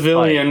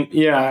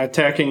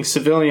 Attacking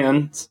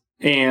civilians.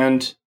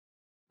 And,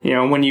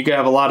 when you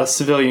have a lot of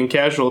civilian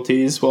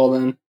casualties, well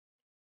then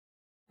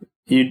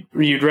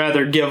you'd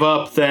rather give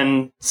up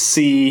than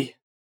see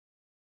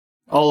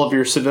all of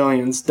your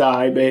civilians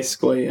die,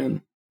 basically.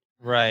 And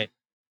right.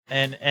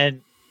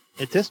 And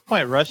at this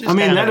point, Russia's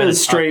that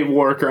is straight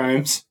war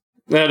crimes.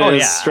 That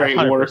is straight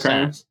 100%. War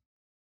crimes.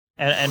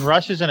 And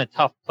Russia's in a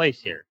tough place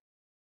here.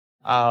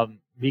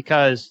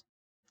 Because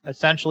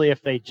essentially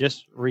if they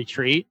just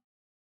retreat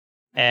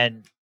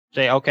and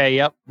say, okay,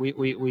 yep,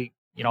 we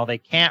they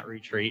can't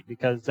retreat,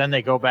 because then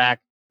they go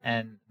back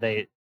and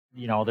they,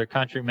 their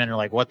countrymen are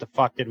like, what the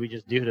fuck did we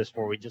just do this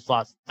for? We just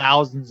lost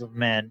thousands of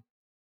men,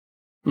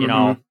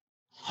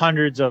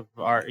 hundreds of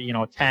our,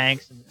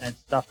 tanks and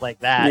stuff like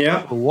that.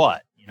 Yeah. For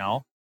what,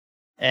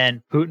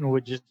 and Putin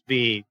would just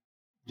be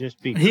he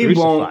crucified.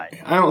 Won't.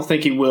 I don't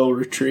think he will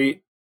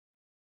retreat.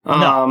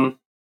 No,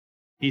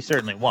 he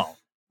certainly won't.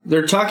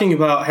 They're talking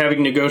about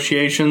having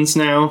negotiations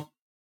now.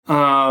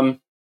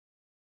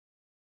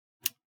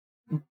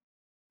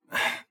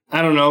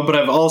 I don't know, but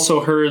I've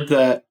also heard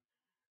that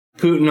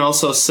Putin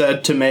also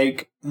said to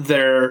make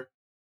their,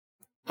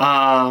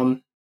 I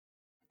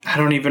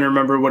don't even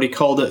remember what he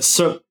called it,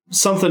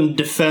 something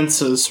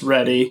defenses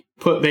ready.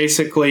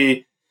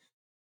 Basically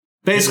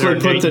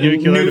put the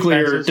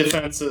nuclear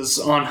defenses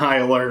on high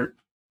alert,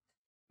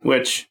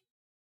 which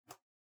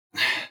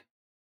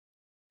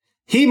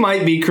he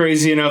might be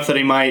crazy enough that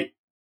he might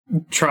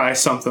try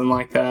something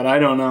like that. I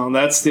don't know.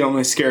 That's the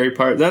only scary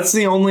part. That's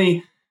the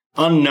only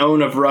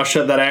unknown of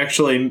Russia that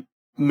actually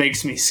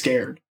makes me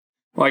scared.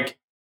 Like,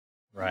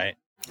 right.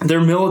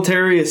 Their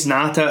military is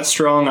not that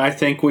strong. I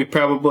think we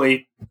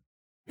probably,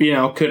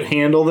 could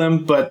handle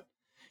them, but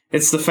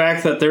it's the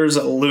fact that there's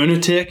a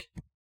lunatic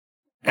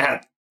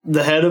at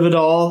the head of it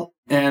all,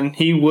 and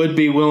he would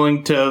be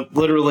willing to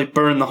literally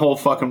burn the whole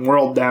fucking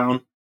world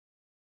down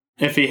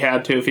if he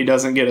had to, if he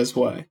doesn't get his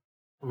way.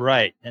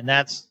 Right. And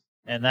that's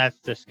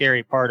the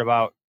scary part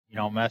about,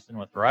 messing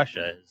with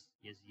Russia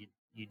is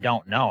you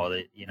don't know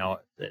that,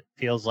 it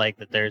feels like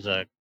that there's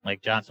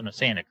like Johnson was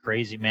saying, a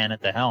crazy man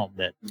at the helm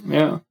that.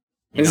 Yeah.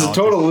 He's a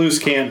total loose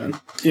cannon,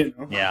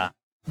 Yeah.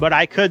 But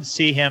I could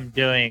see him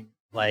doing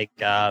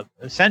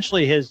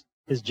essentially his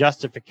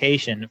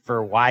justification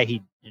for why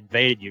he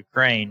invaded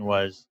Ukraine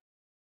was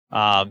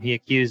he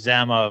accused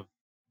them of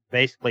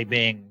basically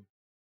being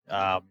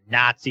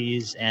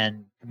Nazis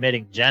and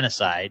committing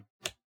genocide,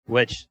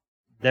 which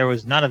there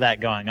was none of that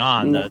going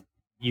on. The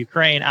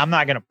Ukraine, I'm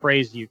not going to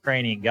praise the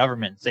Ukrainian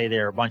government and say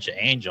they're a bunch of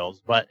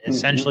angels, but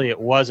essentially it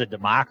was a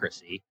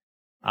democracy.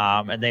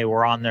 And they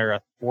were on their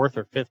fourth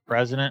or fifth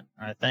president,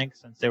 I think,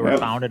 since they were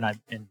founded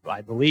in,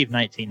 I believe,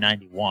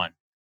 1991.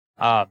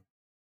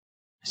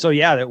 So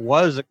yeah, it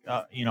was,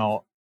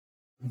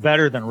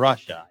 better than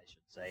Russia, I should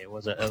say. It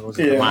was a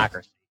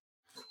democracy.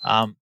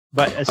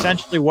 But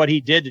essentially what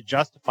he did to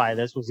justify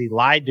this was he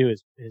lied to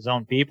his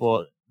own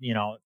people,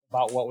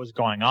 about what was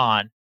going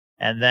on.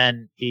 And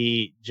then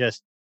he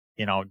just,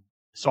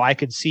 so I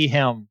could see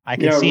him.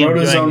 Wrote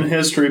his own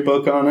history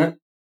book on it.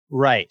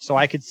 Right. So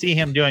I could see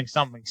him doing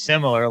something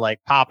similar, like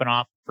popping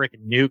off a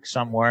freaking nuke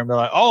somewhere and be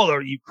like, oh,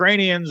 the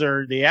Ukrainians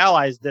or the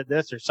Allies did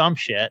this or some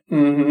shit.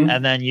 Mm-hmm.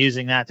 And then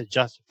using that to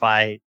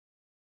justify,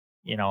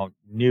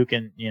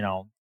 nuking,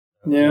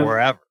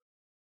 wherever.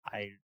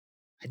 I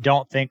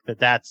don't think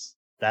that's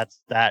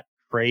that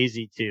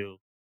crazy to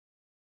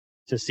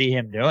see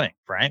him doing,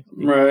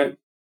 frankly. Right.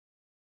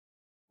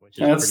 Which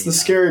is that's the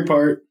scary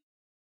part.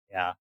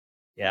 Yeah.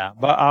 Yeah.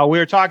 But we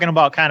were talking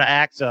about kind of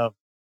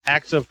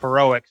acts of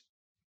heroics.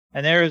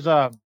 And there's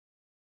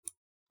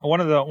one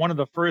of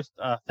the first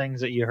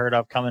things that you heard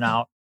of coming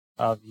out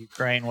of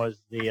Ukraine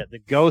was the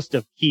Ghost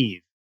of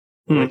Kiev,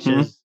 which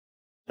is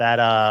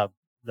that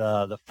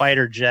the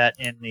fighter jet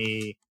in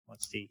the,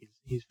 let's see,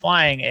 he's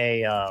flying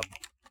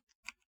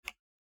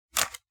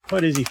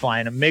what is he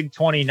flying? A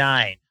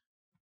MiG-29.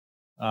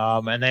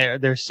 And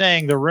they're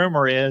saying, the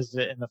rumor is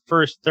that in the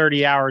first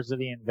 30 hours of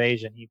the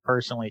invasion, he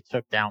personally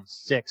took down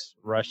 6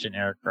 Russian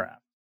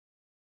aircraft.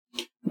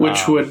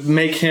 Which would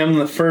make him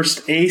the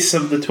first ace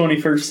of the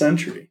 21st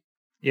century.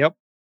 Yep.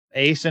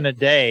 Ace in a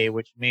day,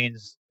 which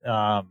means,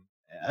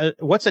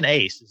 what's an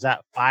ace? Is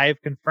that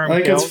 5 confirmed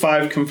kills? I think it's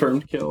 5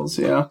 confirmed kills,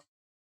 yeah.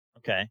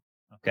 Okay.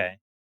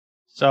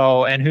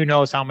 So, and who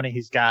knows how many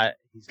he's got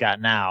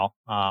now.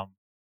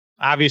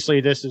 Obviously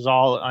this is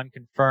all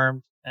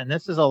unconfirmed, and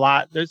there's a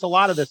lot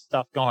of this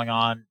stuff going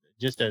on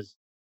just as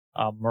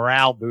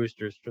morale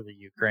boosters for the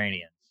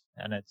Ukrainians.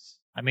 And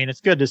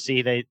it's good to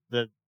see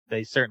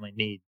they certainly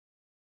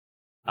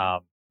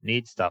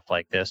need stuff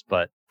like this,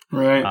 but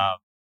right.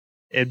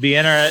 It'll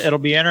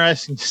be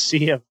interesting to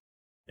see if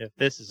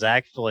this is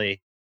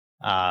actually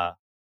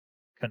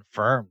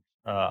confirmed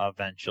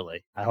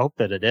eventually. I hope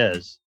that it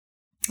is.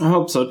 I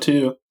hope so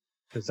too.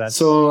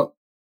 So,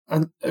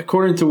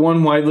 according to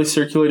one widely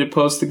circulated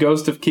post, the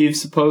Ghost of Kiev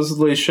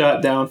supposedly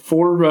shot down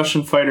 4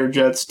 Russian fighter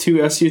jets,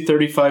 2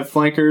 Su-35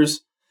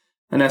 flankers,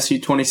 an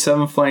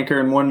Su-27 flanker,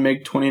 and 1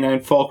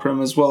 MiG-29 Fulcrum,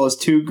 as well as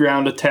 2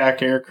 ground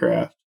attack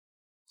aircraft.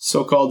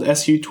 So-called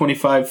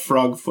Su-25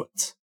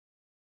 Frogfoots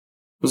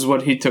was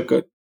what he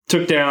took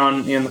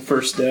down in the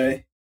first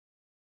day,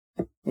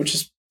 which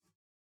is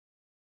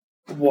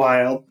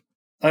wild.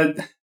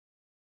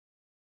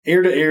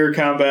 Air-to-air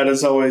combat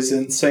is always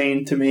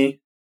insane to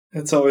me.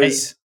 It's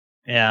always...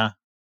 Yeah.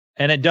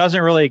 And it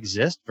doesn't really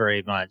exist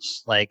very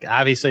much. Like,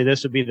 obviously,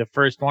 this would be the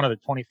first one of the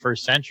 21st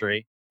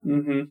century.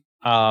 Mm-hmm.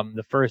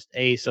 The first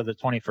ace of the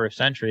 21st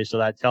century. So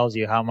that tells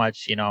you how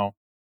much,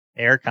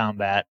 air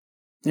combat.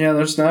 Yeah,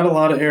 there's not a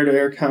lot of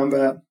air-to-air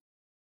combat.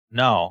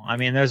 No. I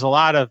mean, there's a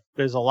lot of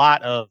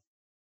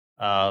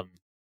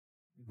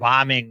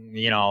bombing,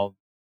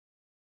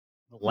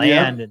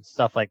 land and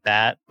stuff like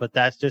that. But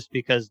that's just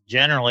because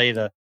generally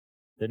the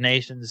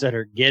nations that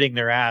are getting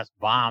their ass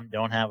bombed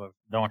don't have a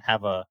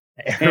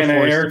air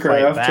force to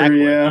fight back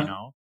with,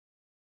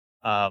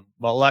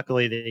 but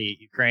luckily the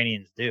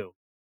Ukrainians do.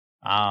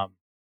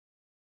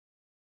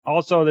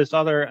 Also, this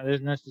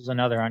is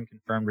another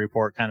unconfirmed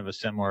report, kind of a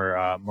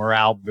similar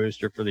morale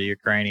booster for the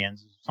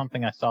Ukrainians.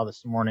 Something I saw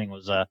this morning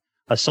was a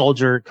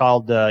soldier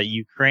called the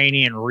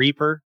Ukrainian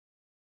Reaper.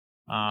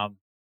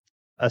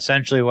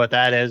 Essentially, what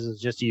that is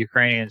just a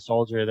Ukrainian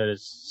soldier that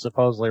has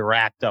supposedly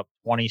racked up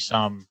 20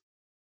 some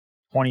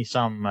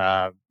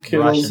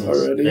Russians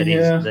already,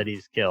 that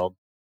he's killed.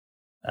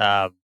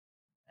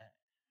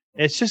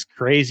 It's just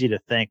crazy to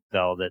think,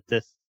 though,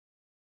 that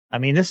I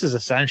mean, this is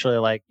essentially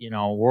like,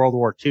 World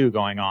War II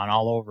going on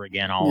all over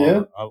again,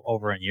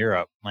 over in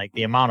Europe. Like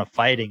the amount of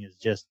fighting is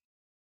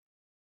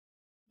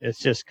it's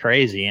just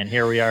crazy. And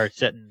here we are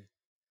sitting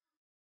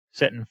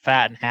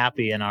fat and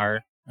happy in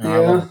our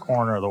little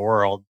corner of the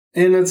world.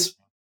 And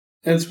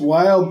it's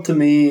wild to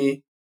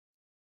me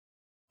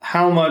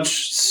how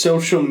much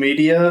social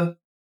media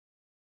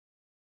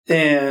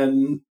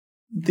and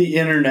the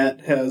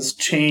internet has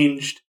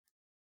changed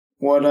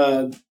what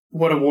a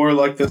war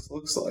like this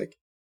looks like.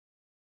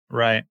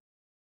 Right.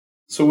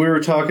 So we were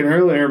talking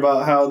earlier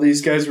about how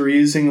these guys were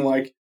using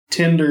like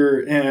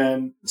Tinder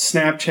and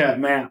Snapchat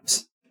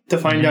maps to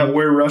find out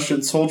where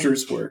Russian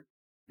soldiers were.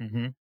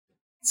 Mm-hmm.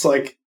 It's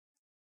like,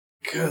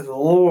 good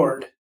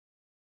Lord.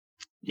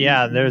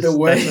 Yeah, there's the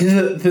way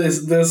that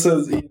this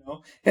is,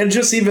 and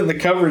just even the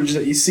coverage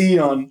that you see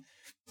on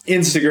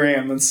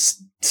Instagram and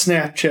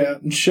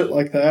Snapchat and shit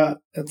like that.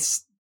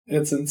 It's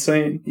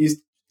insane. You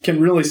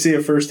can really see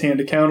a firsthand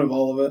account of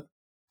all of it.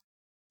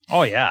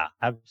 Oh yeah,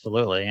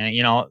 absolutely.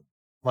 And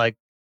like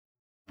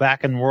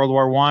back in World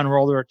War I,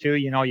 World War II,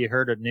 you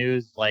heard of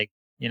news like,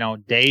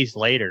 days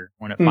later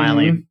when it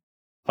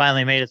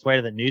finally made its way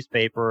to the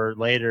newspaper, or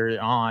later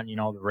on,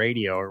 the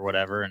radio or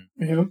whatever,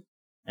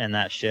 and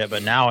that shit.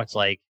 But now it's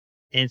like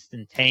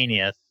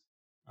instantaneous.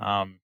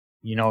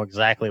 You know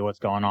exactly what's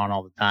going on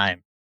all the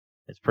time.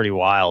 It's pretty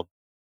wild.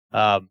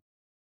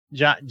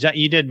 John,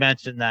 you did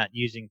mention that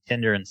using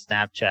Tinder and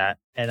Snapchat,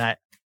 and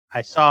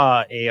I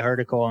saw a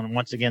article, and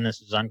once again, this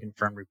is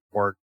unconfirmed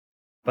report,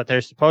 but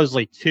there's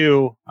supposedly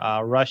 2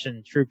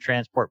 Russian troop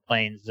transport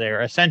planes.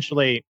 They're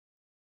essentially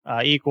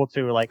equal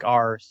to like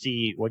our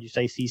what'd you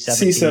say, C-17s?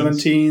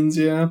 C-17s,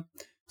 yeah.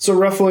 So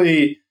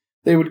roughly,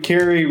 they would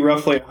carry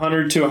roughly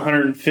 100 to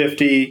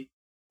 150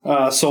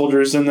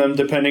 soldiers in them,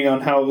 depending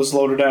on how it was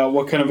loaded out,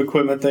 what kind of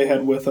equipment they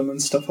had with them,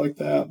 and stuff like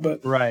that.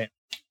 But right.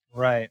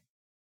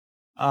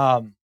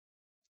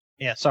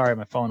 Yeah, sorry,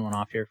 my phone went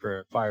off here for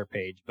a fire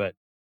page, but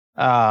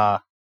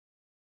sorry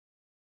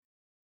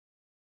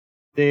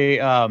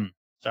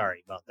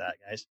about that,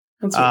 guys.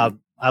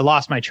 I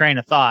lost my train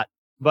of thought.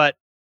 But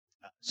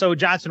so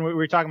Johnson, we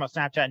were talking about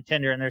Snapchat and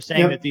Tinder, and they're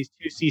saying that these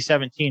 2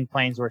 C-17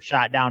 planes were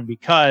shot down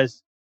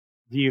because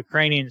the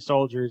Ukrainian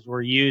soldiers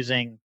were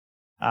using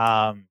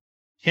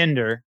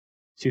Tinder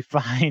to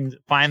find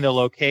the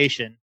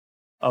location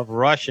of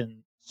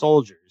Russian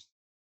soldiers.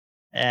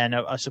 And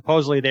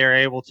supposedly they are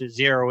able to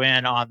zero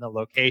in on the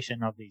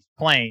location of these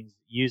planes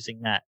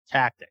using that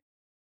tactic,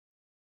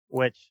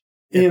 which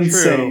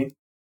insane.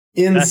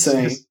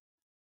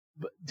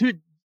 Dude,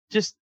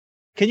 just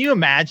can you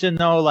imagine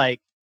though?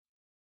 Like,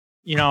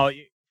 you're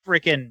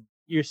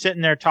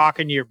sitting there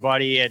talking to your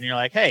buddy, and you're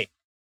like, "Hey,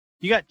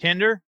 you got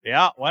Tinder?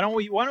 Yeah. Why don't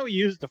we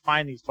use it to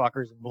find these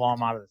fuckers and blow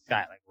them out of the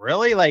sky?" Like,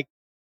 really? Like,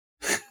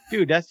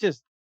 dude, that's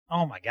just,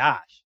 oh my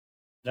gosh,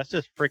 that's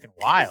just freaking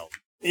wild.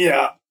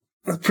 Yeah.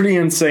 It's pretty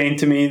insane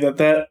to me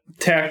that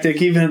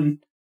tactic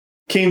even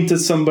came to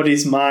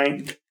somebody's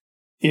mind,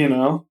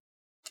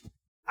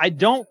 I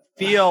don't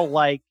feel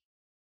like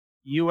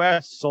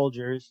U.S.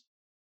 soldiers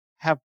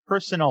have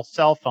personal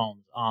cell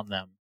phones on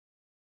them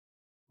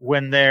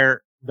when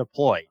they're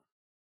deployed.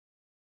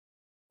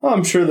 Well,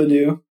 I'm sure they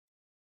do.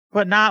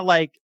 But not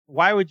like,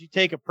 why would you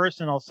take a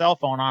personal cell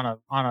phone on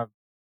a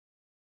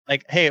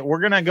like, hey, we're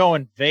going to go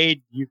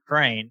invade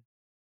Ukraine.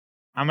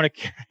 I'm going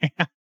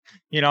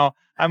to,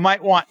 I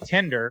might want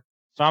Tinder,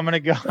 so I'm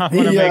going to make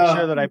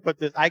sure that I put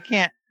this. I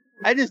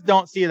just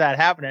don't see that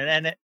happening.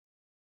 And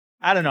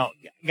I don't know,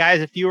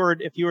 guys, if you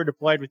were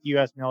deployed with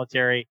U.S.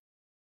 military,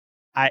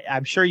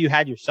 I'm sure you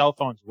had your cell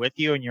phones with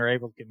you and you're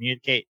able to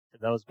communicate to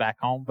those back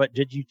home, but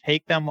did you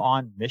take them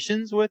on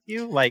missions with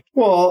you? Like,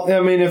 well, I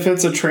mean, if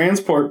it's a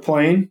transport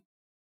plane,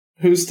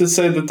 who's to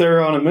say that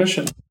they're on a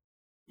mission?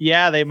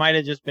 Yeah, they might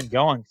have just been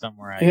going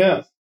somewhere. I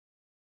guess.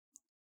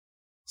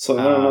 So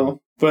I don't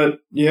know. But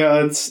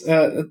yeah, it's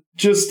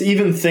just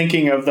even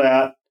thinking of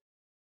that,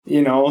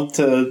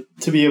 to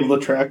be able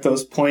to track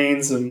those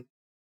planes and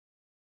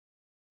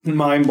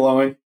mind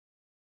blowing.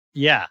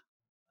 Yeah,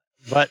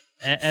 but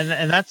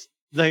and that's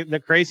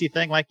the crazy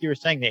thing, like you were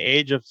saying, the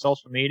age of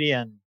social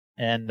media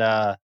and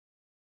the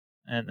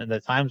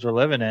times we're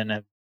living in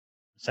have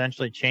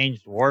essentially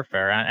changed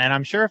warfare. And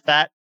I'm sure if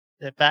that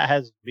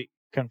has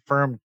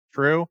confirmed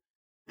true,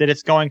 that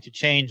it's going to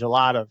change a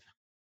lot of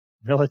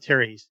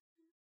military's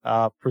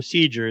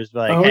procedures.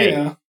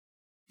 Like,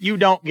 you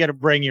don't get to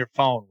bring your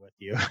phone with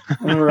you.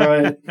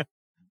 Right.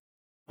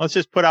 Let's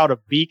just put out a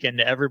beacon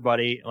to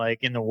everybody, like,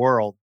 in the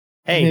world.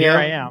 Hey, here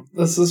I am.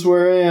 This is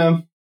where I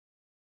am.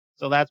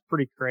 So that's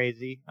pretty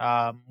crazy.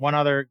 One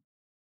other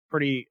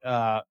pretty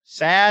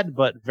sad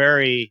but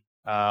very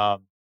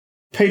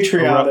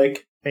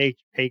patriotic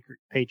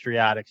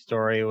patriotic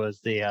story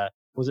was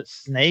was it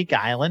Snake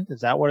Island?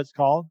 Is that what it's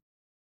called?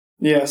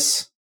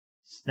 Yes.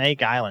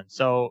 Snake Island.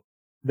 So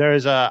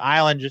there's a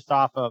island just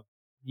off of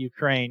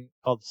Ukraine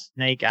called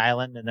Snake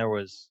Island, and there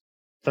was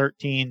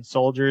 13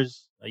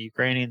 soldiers,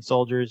 Ukrainian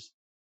soldiers,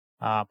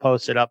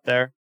 posted up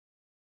there.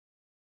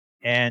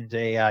 And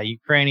a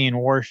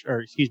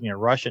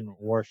Russian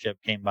warship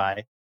came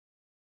by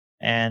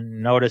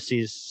and noticed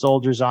these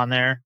soldiers on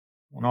there,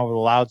 went over the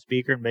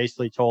loudspeaker and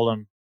basically told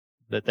them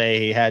that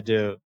they had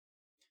to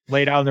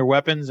lay down their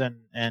weapons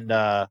and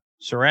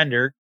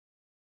surrender,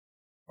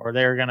 or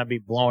they were going to be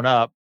blown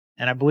up.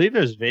 And I believe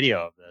there's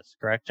video of this,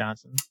 correct,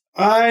 Johnson?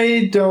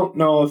 I don't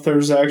know if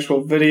there's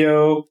actual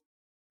video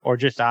or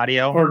just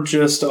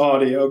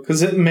audio,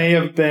 because it may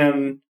have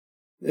been.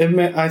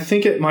 I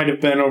think it might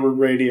have been over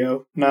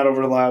radio, not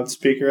over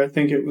loudspeaker. I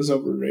think it was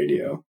over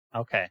radio.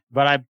 Okay,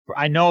 but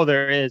I know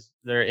there is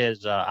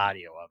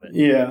audio of it.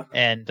 Yeah,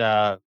 and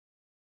the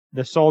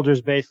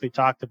soldiers basically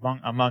talked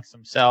amongst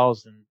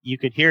themselves, and you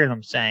could hear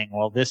them saying,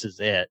 "Well, this is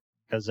it,"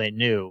 because they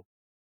knew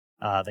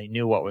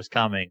what was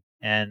coming.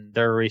 And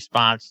their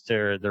response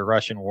to the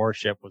Russian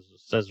warship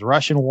says,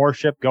 "Russian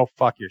warship, go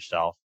fuck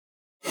yourself."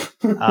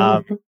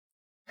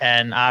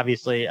 And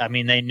obviously, I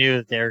mean, they knew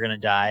that they were going to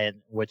die,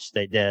 which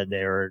they did.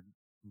 They were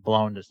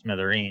blown to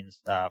smithereens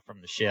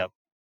from the ship.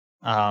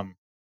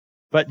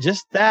 But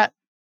just that,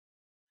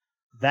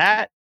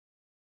 I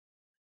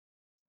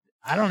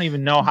don't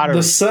even know how to.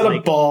 The set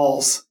of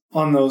balls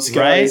on those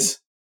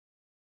guys,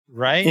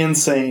 right?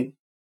 Insane.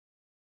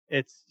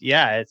 It's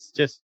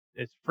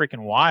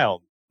freaking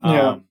wild.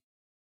 Yeah.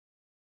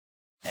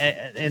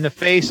 In the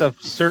face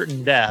of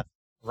certain death,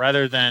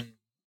 rather than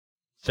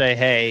say,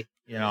 "Hey,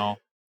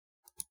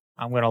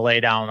 I'm going to lay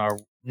down," or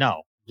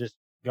no, just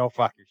go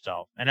fuck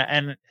yourself.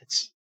 And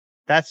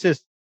that's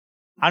just,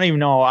 I didn't even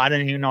know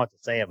what to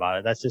say about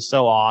it. That's just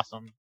so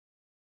awesome.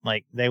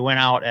 Like, they went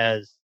out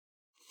there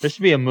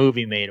should be a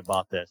movie made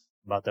about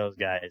those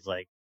guys.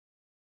 Like,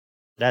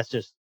 that's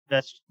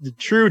the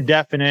true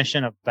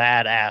definition of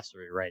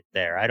badassery right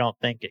there. I don't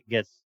think it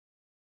gets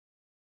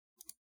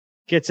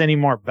any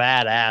more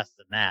badass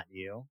than that,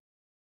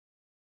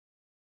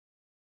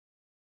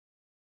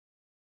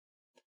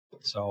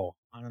 So,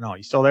 I don't know.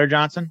 You still there,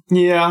 Johnson?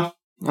 Yeah,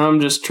 I'm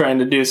just trying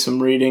to do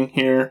some reading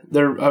here.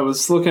 I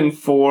was looking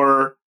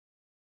for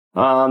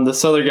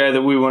this other guy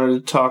that we wanted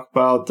to talk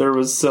about. There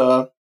was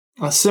a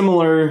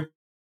similar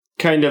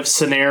kind of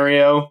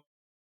scenario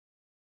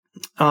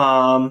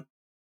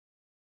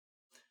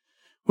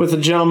with a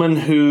gentleman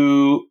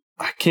who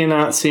I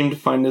cannot seem to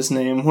find his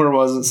name. Where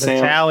was it,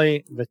 Sam?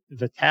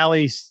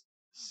 Vitaly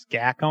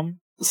Skakum?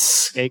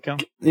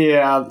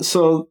 Yeah,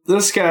 so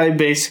this guy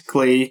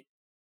basically...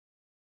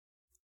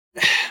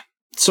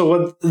 So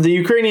what the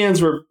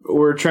Ukrainians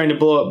were trying to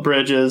blow up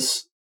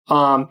bridges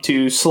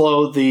to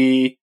slow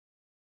the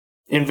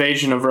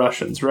invasion of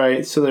Russians,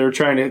 right? So they were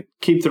trying to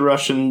keep the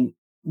Russian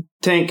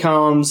tank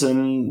columns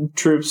and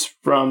troops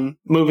from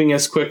moving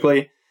as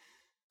quickly.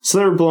 So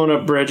they were blowing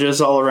up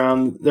bridges all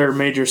around their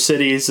major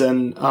cities,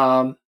 and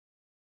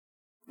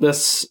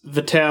this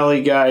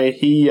Vitaly guy,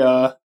 he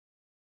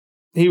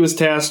was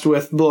tasked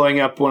with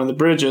blowing up one of the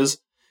bridges.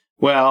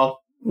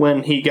 Well,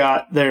 when he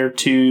got there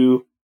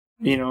to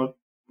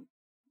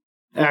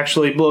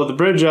actually blow the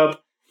bridge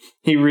up,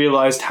 he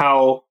realized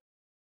how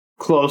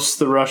close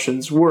the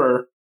Russians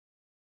were.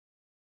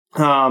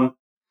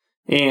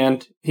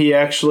 And he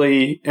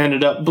actually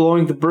ended up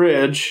blowing the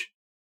bridge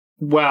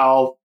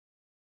while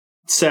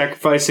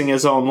sacrificing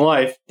his own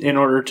life in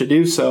order to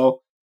do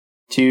so,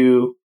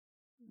 to,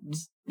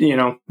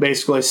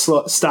 basically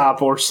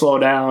stop or slow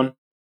down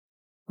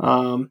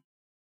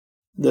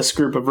this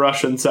group of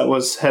Russians that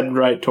was heading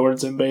right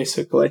towards him,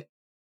 basically.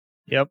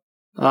 Yep.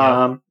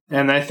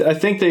 And I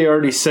think they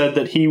already said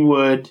that he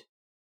would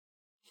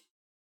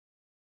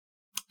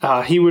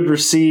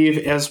receive,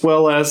 as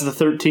well as the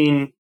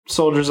 13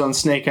 soldiers on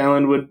Snake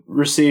Island would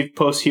receive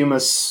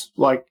posthumous,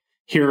 like,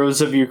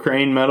 Heroes of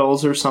Ukraine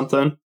medals or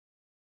something.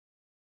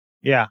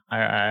 Yeah,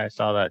 I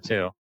saw that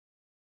too.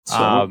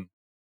 So.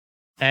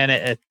 And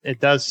it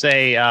does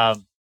say that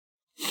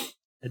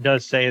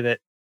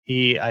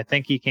I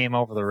think he came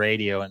over the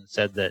radio and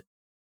said that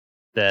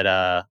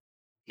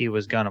he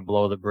was going to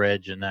blow the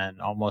bridge, and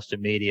then almost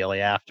immediately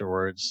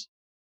afterwards,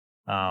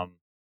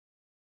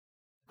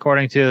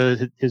 according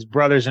to his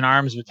brothers in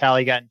arms,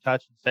 Vitaly got in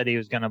touch and said he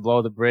was going to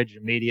blow the bridge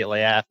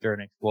immediately after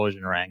an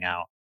explosion rang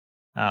out.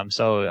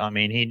 So I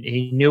mean,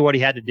 he knew what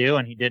he had to do,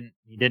 and he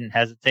didn't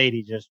hesitate.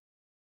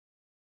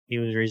 He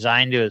was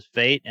resigned to his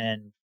fate,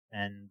 and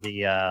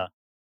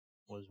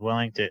was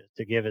willing to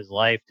give his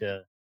life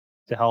to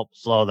help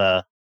slow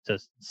the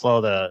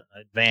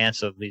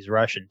advance of these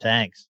Russian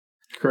tanks.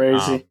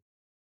 Crazy.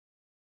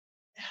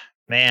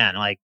 Man,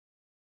 like,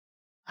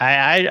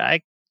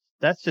 I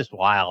that's just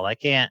wild. I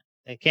can't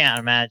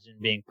imagine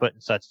being put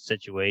in such a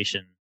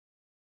situation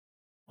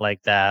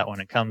like that when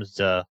it comes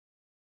to,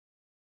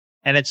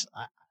 and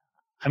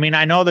I mean,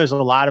 I know there's a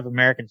lot of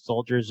American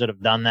soldiers that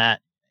have done that,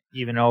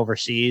 even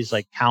overseas,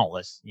 like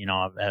countless,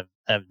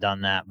 have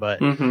done that. But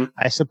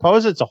I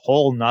suppose it's a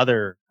whole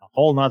nother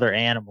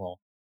animal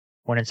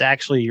when it's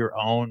actually your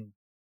own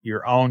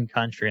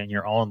country and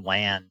your own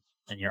land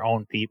and your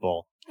own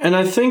people. And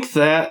I think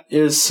that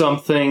is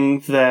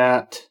something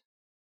that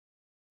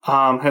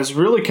has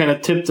really kind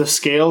of tipped the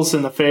scales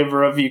in the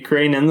favor of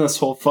Ukraine in this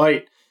whole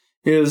fight.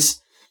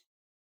 Is,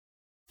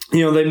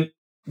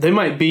 they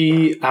might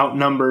be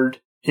outnumbered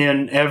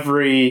in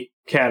every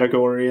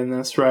category in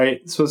this,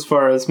 right? So as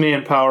far as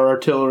manpower,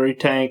 artillery,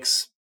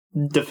 tanks,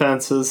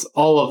 defenses,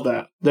 all of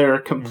that, they're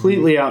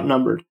completely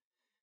outnumbered.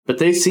 But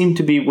they seem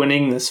to be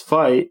winning this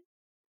fight.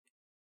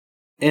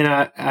 And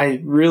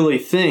I really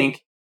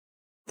think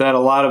that a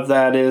lot of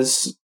that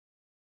is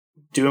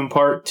due in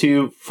part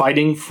to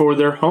fighting for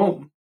their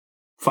home,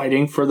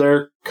 fighting for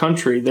their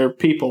country, their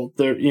people,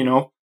 their,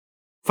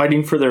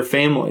 fighting for their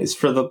families,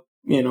 for the,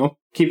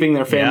 keeping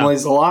their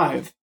families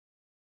alive.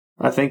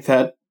 I think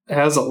that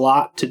has a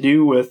lot to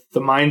do with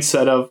the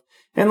mindset of,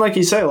 and like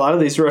you say, a lot of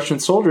these Russian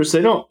soldiers,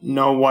 they don't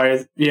know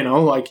why,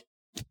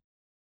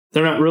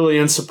 they're not really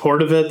in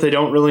support of it. They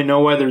don't really know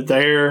why they're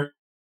there.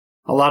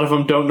 A lot of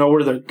them don't know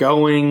where they're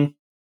going,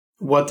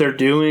 what they're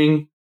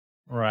doing.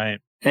 Right.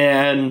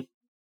 And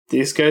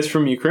these guys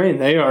from Ukraine,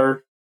 they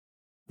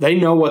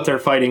know what they're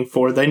fighting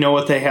for. They know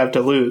what they have to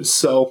lose.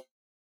 So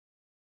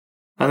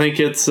I think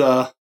that's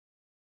a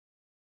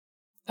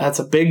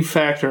big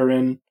factor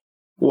in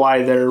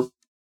why they're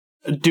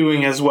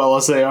doing as well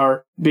as they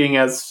are, being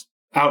as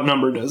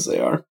outnumbered as they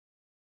are.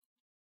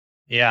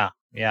 Yeah.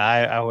 Yeah,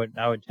 I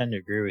would tend to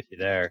agree with you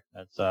there.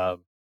 That's I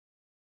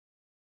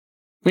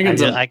think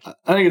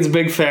it's a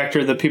big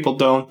factor that people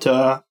don't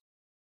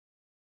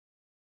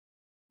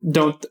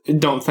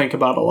think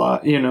about a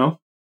lot,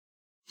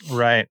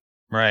 Right.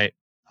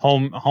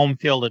 Home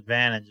field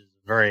advantage is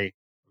a very,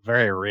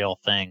 very real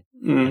thing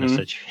in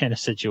a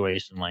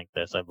situation like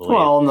this, I believe.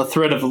 Well, and the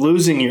threat of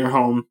losing your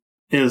home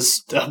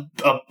is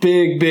a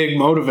big, big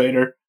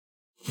motivator.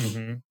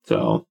 Mm-hmm.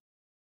 So,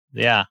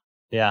 yeah,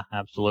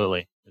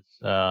 absolutely. It's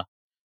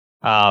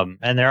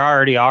and there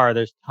already are.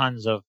 There's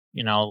tons of,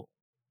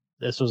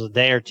 this was a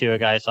day or two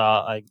ago. I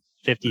saw like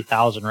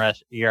 50,000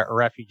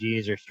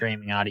 refugees are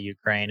streaming out of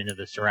Ukraine into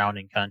the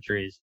surrounding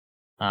countries,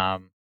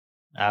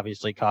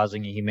 obviously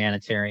causing a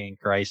humanitarian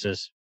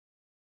crisis.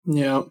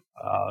 Yeah.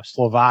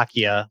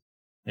 Slovakia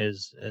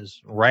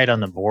is right on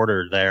the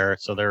border there,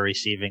 so they're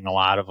receiving a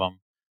lot of them.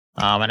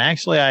 And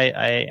actually,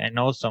 I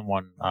know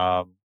someone,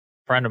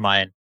 friend of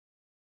mine,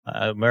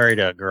 married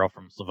a girl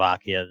from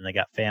Slovakia, and they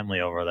got family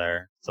over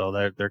there, so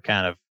they're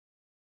kind of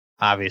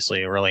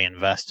obviously really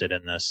invested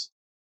in this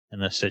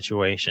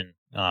situation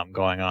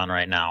going on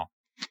right now.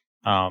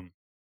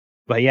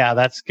 But yeah,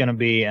 that's going to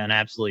be an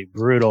absolutely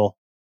brutal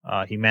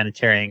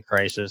humanitarian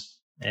crisis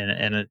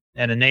in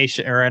a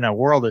nation or in a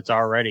world that's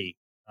already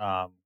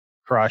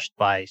crushed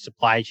by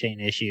supply chain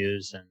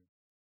issues, and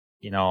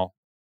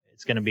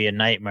it's going to be a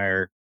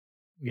nightmare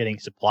getting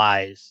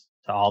supplies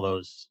to all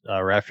those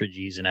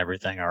refugees and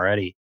everything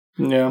already.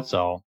 Yeah.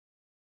 So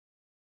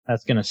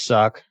that's going to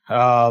suck.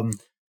 Well,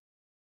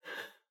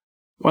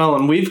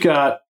 and we've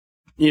got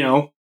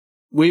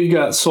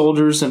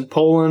soldiers in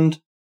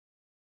Poland.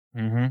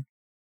 Mm-hmm.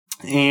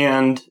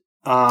 And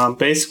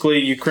basically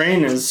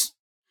Ukraine is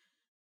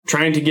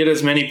trying to get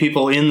as many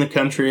people in the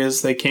country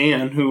as they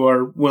can who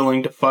are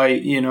willing to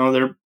fight.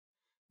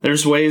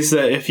 There's ways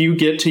that if you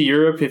get to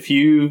Europe, if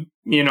you,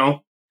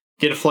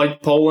 get a flight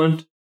to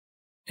Poland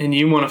and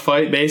you want to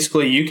fight,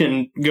 basically you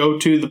can go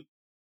to the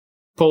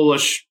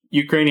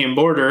Polish-Ukrainian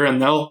border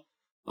and they'll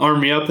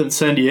arm you up and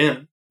send you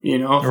in.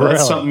 If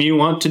that's something you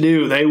want to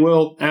do, they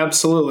will.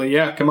 Absolutely.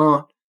 Yeah, come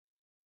on.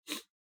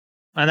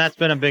 And that's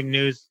been a big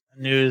news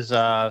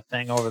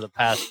thing over the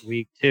past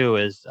week too,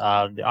 is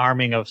the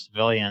arming of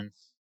civilians.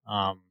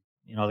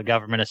 The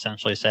government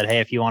essentially said, hey,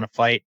 if you want to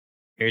fight,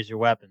 here's your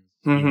weapons.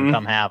 You can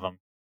come have them.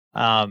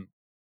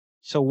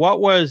 So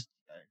what was,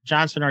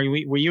 Johnson,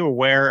 were you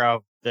aware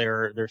of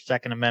their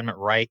Second Amendment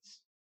rights?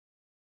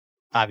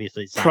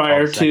 Obviously, it's not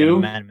prior called the Second to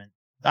Amendment.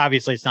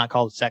 Obviously, it's not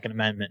called the Second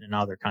Amendment in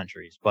other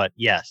countries, but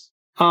yes.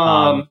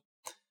 I'm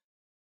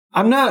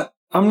not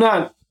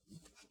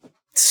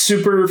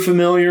super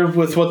familiar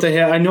with what they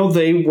had. I know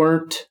they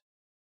weren't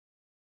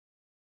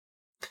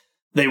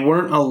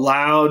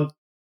allowed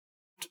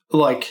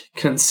like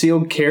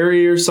concealed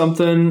carry or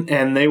something,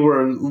 and they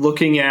were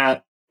looking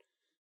at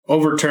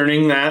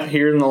overturning that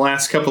here in the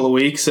last couple of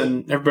weeks,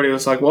 and everybody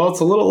was like, well,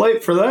 it's a little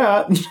late for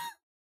that.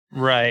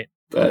 Right.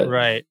 But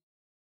right.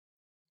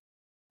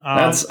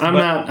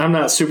 I'm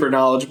not super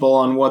knowledgeable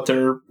on what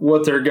their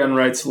gun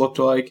rights looked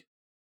like.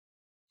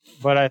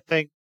 But I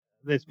think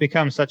it's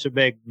become such a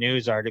big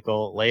news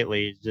article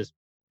lately, just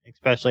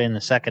especially in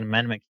the Second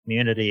Amendment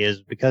community,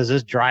 is because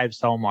this drives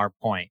home our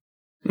point.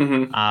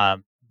 Mm-hmm.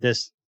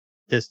 This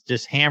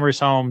just hammers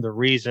home the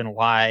reason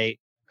why a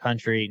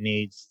country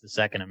needs the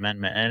Second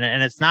Amendment,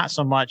 and it's not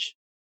so much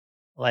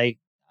like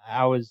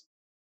I was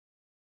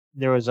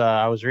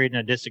reading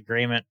a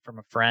disagreement from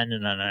a friend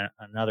and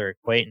another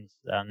acquaintance.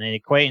 The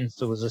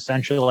acquaintance was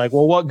essentially like,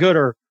 well, what good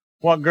are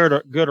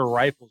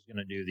rifles going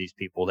to do these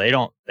people? They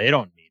don't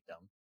need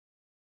them.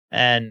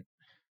 And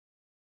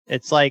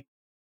it's like,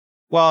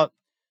 well,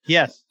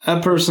 yes.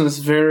 That person is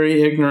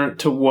very ignorant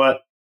to what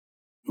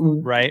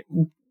right.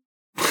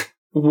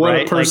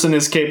 A person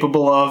is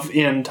capable of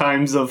in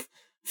times of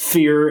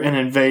fear and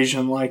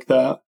invasion like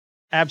that.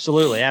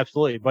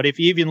 Absolutely. But if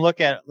you even look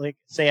at, like,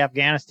 say,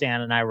 Afghanistan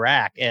and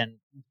Iraq, and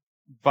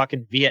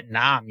fucking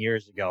Vietnam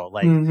years ago.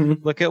 Like,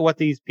 look at what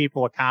these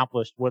people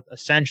accomplished with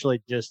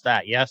essentially just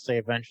that. Yes, they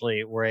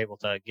eventually were able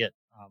to get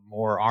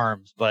more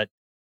arms, but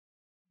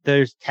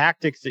there's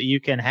tactics that you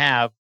can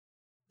have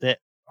that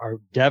are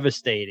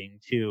devastating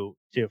to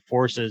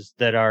forces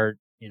that are,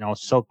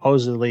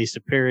 supposedly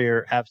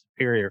have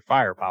superior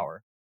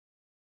firepower.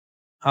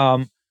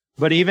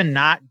 But even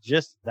not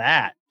just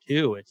that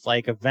too. It's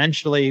like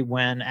eventually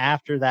when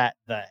after that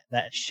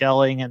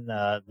shelling and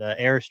the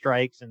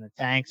airstrikes and the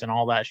tanks and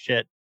all that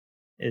shit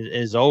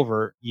is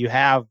over, you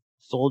have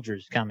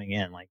soldiers coming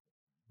in. Like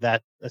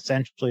that,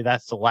 essentially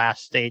that's the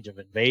last stage of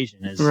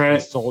invasion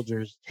is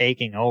soldiers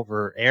taking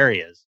over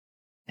areas.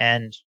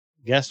 And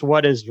guess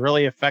what is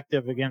really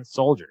effective against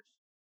soldiers?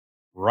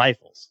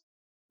 Rifles.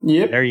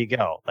 Yep. There you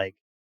go. Like,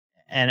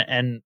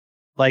 and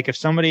like if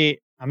somebody,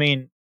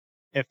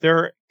 if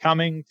they're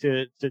coming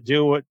to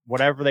do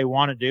whatever they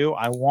want to do,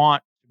 I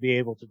want to be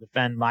able to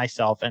defend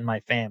myself and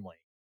my family.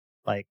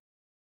 Like,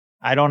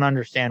 I don't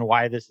understand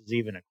why this is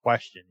even a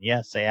question.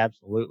 Yes, they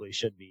absolutely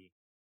should be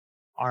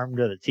armed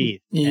to the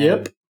teeth.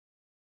 Yep.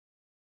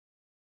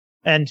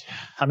 And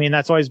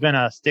that's always been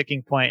a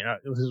sticking point.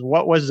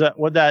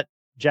 What that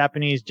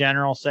Japanese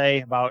general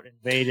say about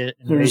invasion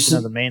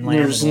of the mainland?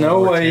 There's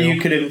no way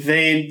you could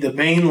invade the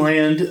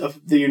mainland of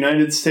the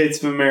United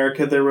States of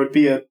America. There would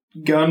be a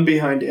gun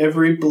behind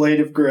every blade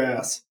of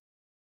grass.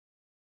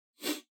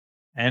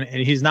 And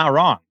he's not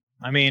wrong.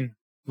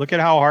 Look at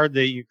how hard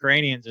the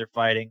Ukrainians are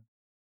fighting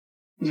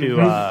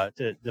to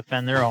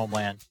defend their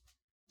homeland.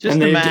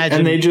 Imagine.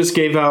 And they just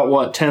gave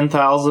out,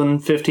 10,000,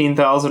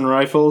 15,000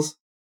 rifles?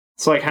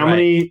 It's like how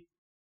many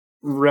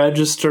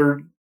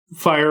registered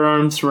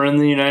firearms were in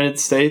the United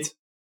States?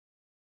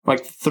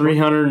 Like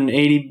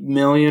 380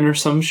 million or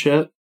some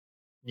shit?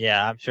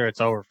 Yeah, I'm sure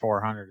it's over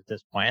 400 at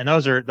this point. And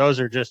those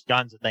are just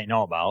guns that they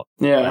know about,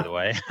 by the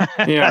way.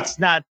 Yeah.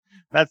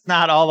 That's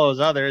not all those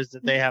others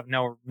that they have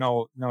no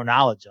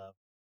knowledge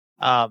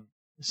of.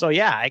 So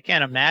yeah, I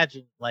can't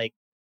imagine like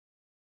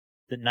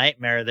the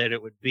nightmare that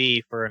it would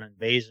be for an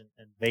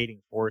invading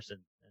force in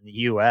the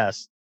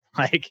US.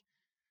 Like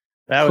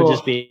that would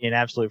just be an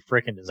absolute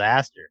freaking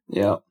disaster.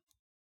 Yeah.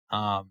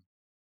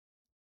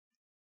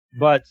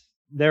 But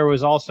there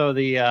was also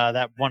the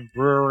that one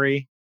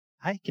brewery.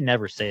 I can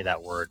never say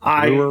that word.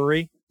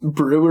 Brewery?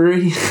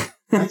 Brewery?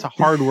 That's a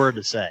hard word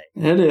to say.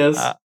 It is.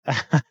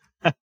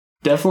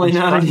 Definitely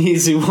not an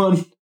easy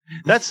one.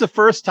 That's the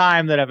first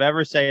time that I've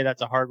ever said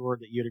that's a hard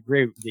word that you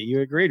agreed with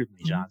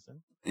me,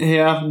 Johnson.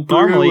 Yeah,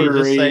 normally you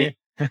just say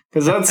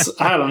because that's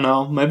I don't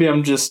know. Maybe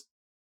I'm just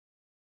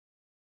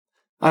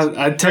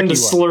I tend to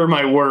slur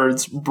my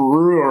words.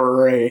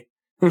 Brewery,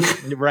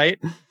 right?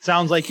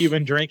 Sounds like you've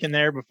been drinking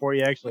there before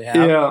you actually have.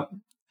 Yeah,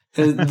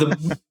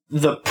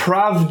 the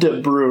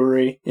Pravda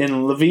Brewery in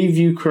Lviv,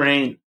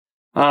 Ukraine.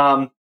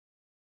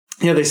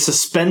 They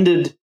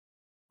suspended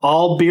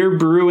all beer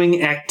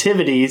brewing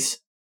activities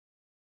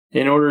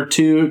in order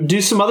to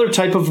do some other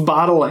type of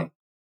bottling.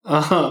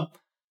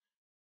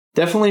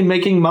 Definitely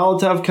making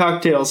Molotov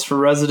cocktails for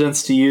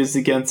residents to use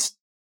against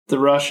the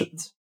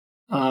Russians.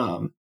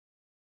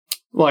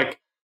 Like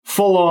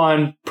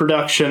full-on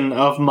production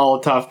of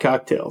Molotov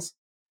cocktails.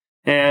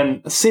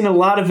 And I've seen a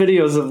lot of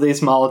videos of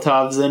these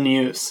Molotovs in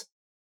use.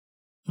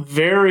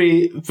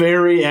 Very,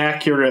 very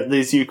accurate,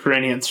 these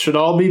Ukrainians. Should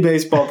all be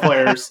baseball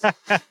players.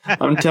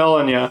 I'm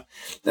telling you.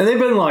 And they've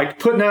been like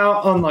putting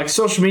out on like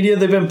social media,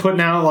 they've been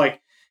putting out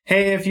like,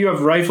 hey, if you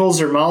have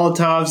rifles or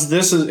Molotovs,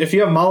 if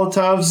you have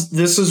Molotovs,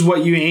 this is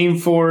what you aim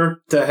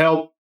for to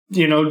help,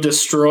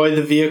 destroy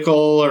the vehicle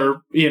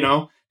or,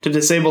 to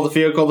disable the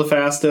vehicle the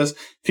fastest.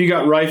 If you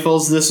got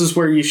rifles, this is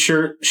where you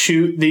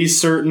shoot these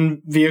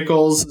certain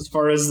vehicles as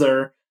far as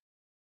their,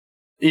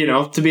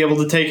 to be able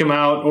to take them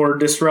out or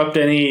disrupt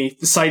any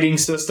sighting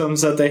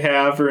systems that they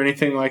have or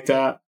anything like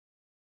that.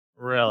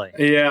 Really?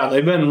 Yeah,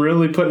 they've been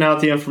really putting out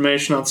the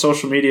information on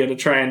social media to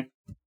try and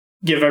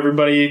give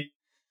everybody,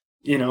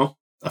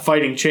 a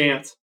fighting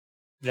chance.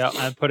 Yeah,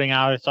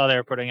 I saw they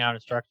were putting out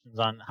instructions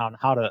on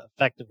how to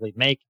effectively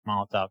make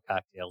Molotov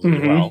cocktails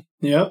as well.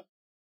 Yep.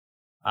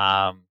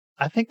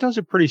 I think those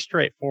are pretty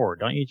straightforward.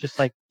 Don't you just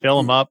like fill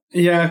them up?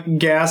 Yeah,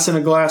 gas in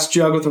a glass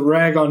jug with a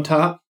rag on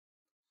top.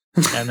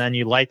 And then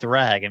you light the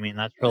rag.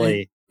 That's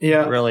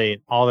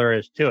really all there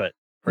is to it,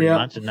 pretty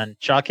much. And then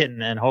chuck it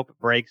and hope it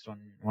breaks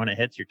when it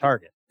hits your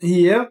target.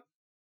 Yep.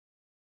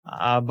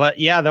 But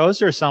yeah,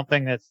 those are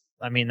something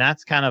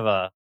that's kind of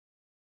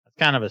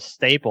a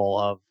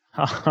staple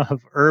of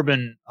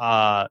urban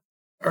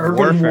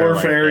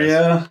warfare.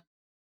 Yeah.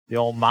 The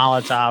old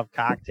Molotov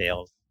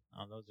cocktails.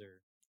 Those are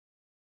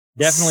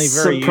definitely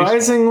very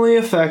surprisingly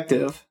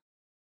effective.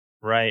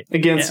 Right.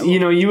 Against,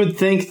 you would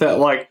think that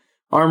like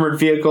armored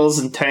vehicles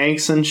and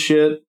tanks and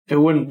shit, it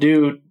wouldn't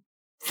do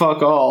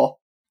fuck all.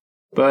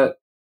 But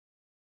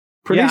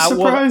pretty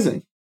surprising.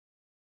 Well,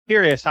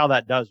 curious how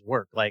that does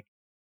work. Like,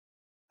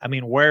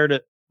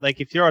 if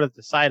you throw it at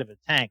the side of a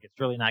tank, it's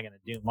really not going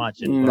to do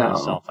much. It burns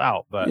itself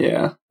out. But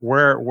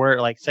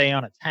where, like, say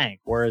on a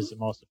tank, where is the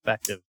most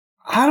effective?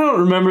 I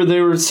don't remember.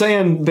 They were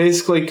saying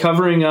basically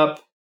covering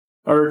up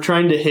are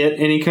trying to hit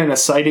any kind of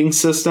sighting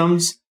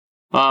systems,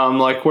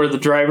 like where the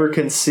driver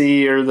can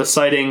see, or the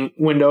sighting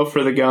window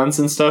for the guns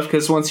and stuff,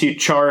 because once you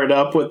char it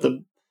up with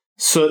the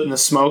soot and the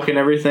smoke and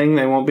everything,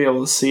 they won't be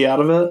able to see out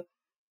of it.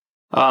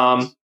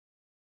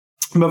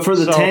 But for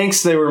the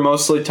tanks, they were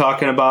mostly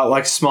talking about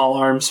like small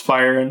arms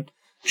fire and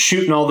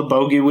shooting all the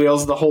bogey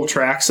wheels, the whole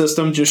track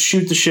system. Just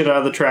shoot the shit out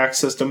of the track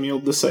system. You'll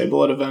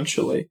disable it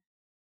eventually.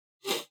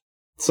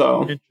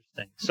 So interesting.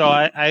 So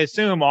I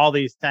assume all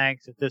these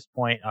tanks at this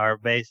point are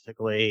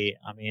basically,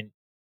 I mean,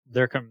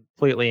 they're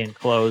completely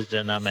enclosed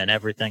in them and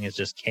everything is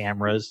just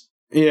cameras.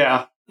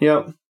 Yeah.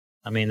 Yep.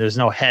 I mean, there's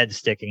no head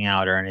sticking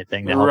out or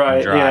anything to help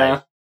them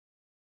drive.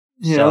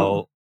 Yeah.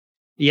 So,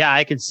 yeah,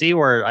 I could see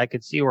where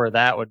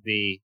that would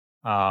be,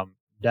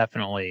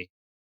 definitely,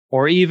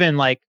 or even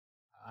like,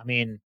 I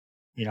mean,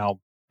 you know,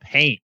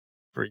 paint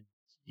for,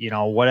 you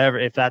know, whatever.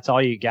 If that's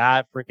all you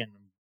got, freaking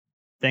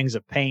things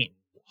of paint,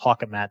 huck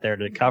them at there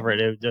to cover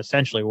it. It would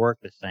essentially work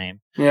the same.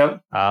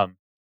 Yep.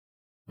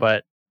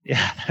 But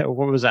yeah,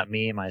 what was that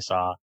meme I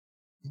saw?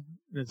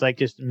 It's like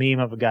just a meme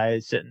of a guy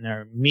sitting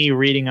there, me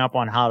reading up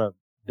on how to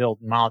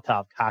build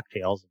Molotov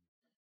cocktails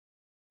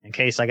in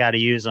case I got to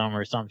use them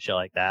or some shit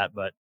like that.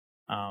 But,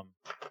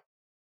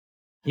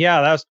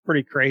 yeah, that was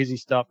pretty crazy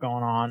stuff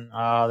going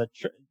on.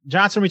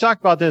 Johnson, we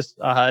talked about this,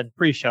 in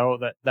pre-show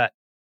that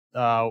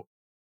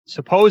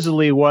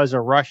supposedly was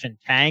a Russian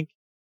tank,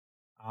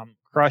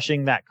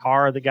 crushing that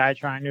car of the guy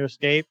trying to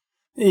escape.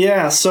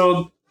 Yeah.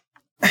 So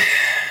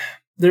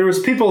there was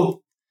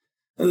people,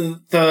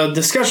 the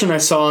discussion I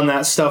saw on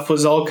that stuff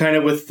was all kind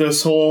of with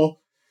this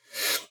whole,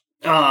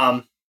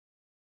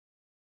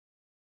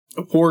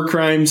 war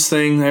crimes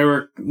thing.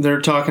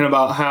 They're talking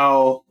about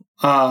how,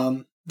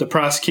 the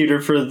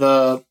prosecutor for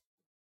the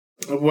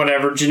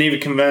whatever Geneva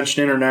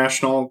Convention,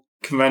 International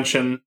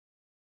Convention,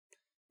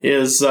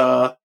 is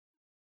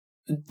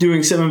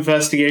doing some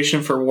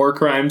investigation for war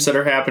crimes that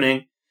are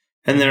happening.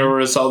 And there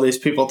was all these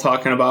people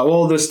talking about,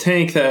 well, this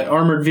tank, that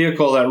armored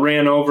vehicle that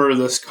ran over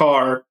this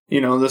car,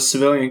 you know, this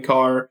civilian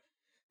car.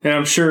 And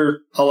I'm sure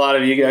a lot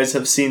of you guys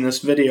have seen this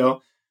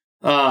video.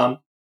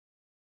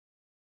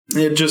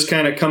 It just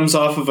kind of comes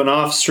off of an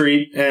off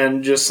street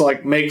and just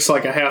like makes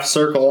like a half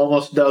circle,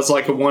 almost does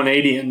like a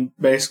 180 and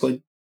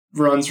basically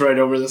runs right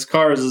over this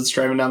car as it's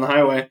driving down the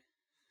highway.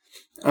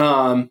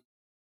 But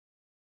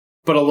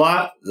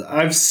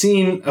I've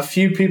seen a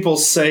few people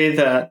say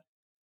that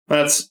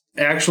that's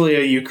actually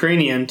a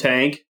Ukrainian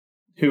tank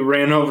who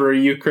ran over a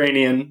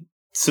Ukrainian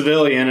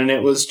civilian, and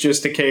it was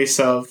just a case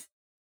of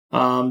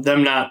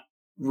them not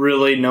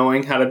really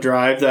knowing how to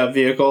drive that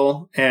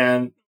vehicle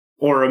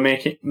or a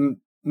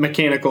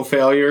mechanical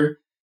failure,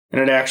 and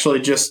it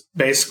actually just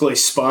basically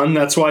spun.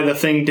 That's why the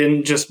thing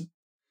didn't just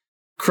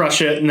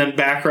crush it and then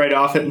back right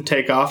off it and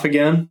take off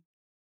again,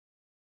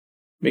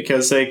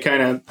 because they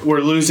kind of were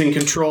losing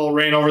control,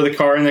 ran over the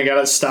car, and they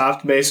got it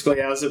stopped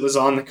basically as it was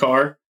on the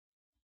car.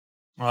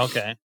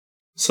 Okay.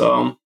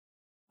 So,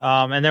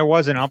 and there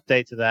was an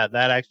update to that.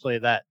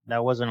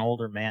 That was an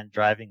older man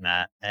driving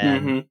that,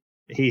 and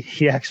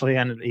he actually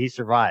he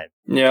survived.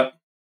 Yep.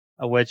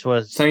 Which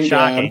was Thank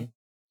shocking. God.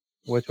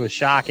 Which was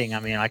shocking. I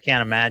mean, I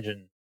can't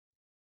imagine.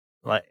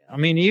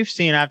 You've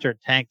seen after a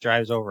tank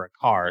drives over a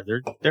car,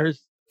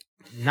 there's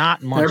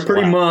not much. They're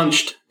pretty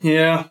munched,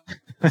 yeah.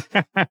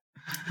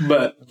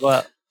 but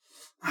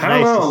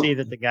nice to see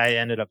that the guy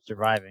ended up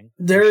surviving.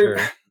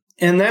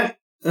 And that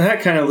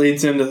kind of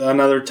leads into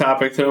another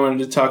topic that I wanted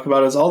to talk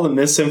about, is all the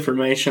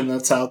misinformation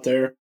that's out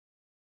there.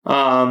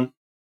 There's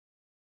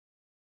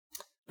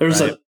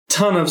a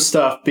ton of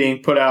stuff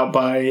being put out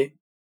by,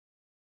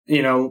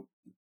 you know,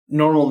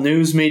 normal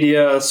news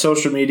media,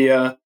 social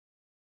media,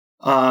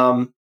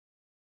 and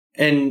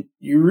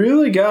you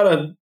really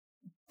gotta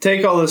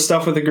take all this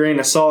stuff with a grain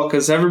of salt,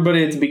 because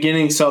everybody at the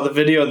beginning saw the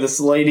video of this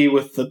lady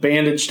with the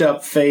bandaged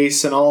up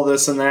face and all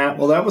this and that.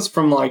 Well, that was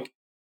from like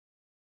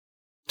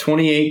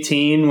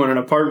 2018 when an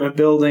apartment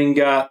building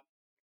got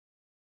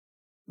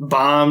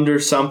bombed or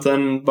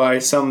something by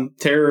some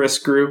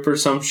terrorist group or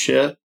some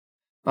shit.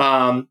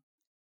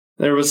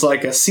 There was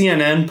like a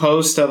CNN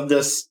post of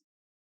this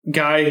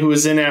guy who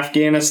was in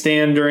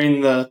Afghanistan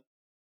during the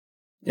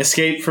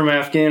escape from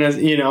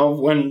Afghanistan, you know,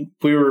 when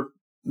we were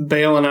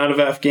bailing out of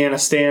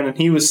Afghanistan, and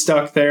he was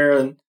stuck there,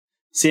 and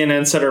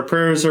CNN said our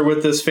prayers are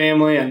with his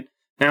family, and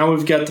now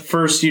we've got the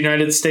first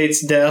United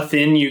States death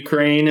in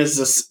Ukraine is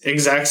this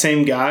exact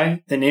same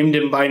guy. They named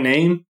him by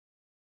name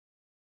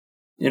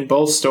in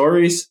both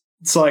stories.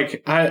 It's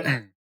like,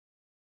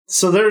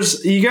 so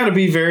you got to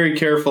be very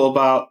careful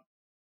about,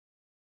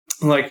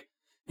 like,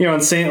 you know,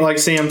 and like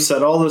Sam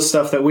said, all this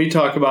stuff that we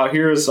talk about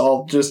here is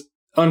all just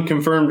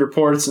unconfirmed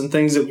reports and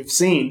things that we've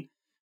seen.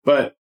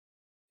 But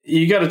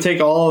you got to take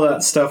all of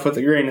that stuff with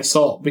a grain of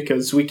salt,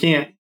 because we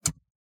can't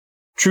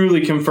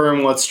truly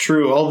confirm what's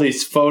true. All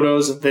these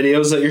photos and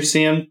videos that you're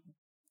seeing,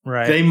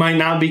 right? They might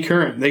not be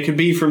current. They could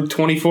be from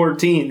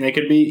 2014. They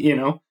could be, you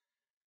know,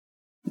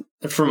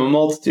 from a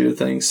multitude of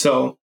things.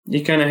 So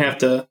you kind of have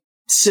to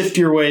sift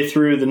your way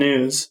through the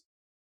news.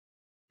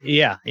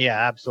 Yeah,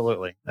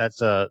 absolutely.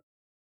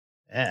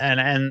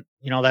 and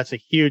that's a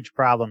huge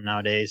problem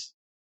nowadays.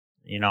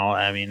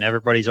 I mean,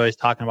 everybody's always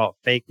talking about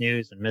fake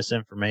news and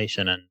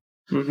misinformation, and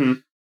Mm-hmm.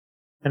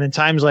 and in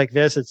times like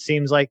this, it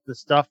seems like the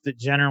stuff that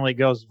generally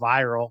goes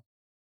viral,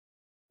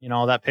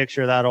 that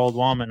picture of that old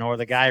woman or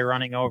the guy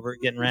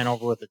getting ran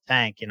over with a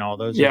tank,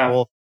 those are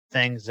both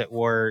things that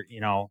were,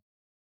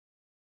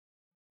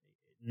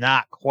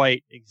 not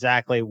quite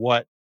exactly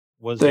what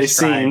was they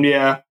described. seemed,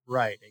 yeah.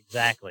 Right,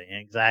 exactly.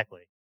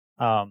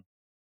 My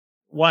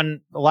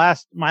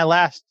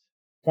last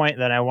point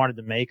that I wanted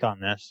to make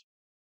on this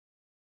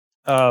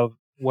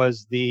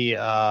was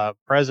the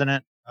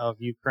president of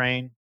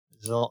Ukraine,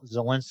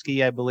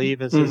 Zelensky, I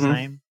believe is his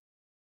name.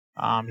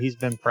 He's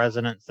been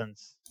president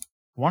since,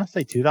 I want to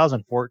say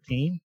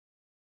 2014,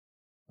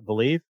 I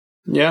believe.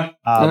 Yeah,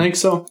 I think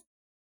so.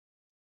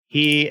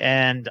 He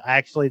and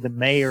actually the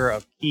mayor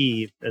of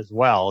Kyiv as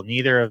well.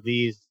 Neither of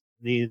these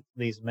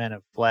men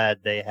have fled.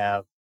 They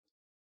have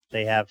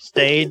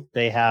stayed.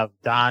 They have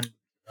donned,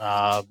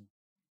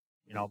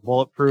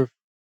 bulletproof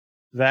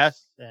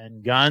vests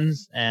and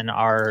guns and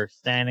are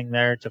standing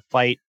there to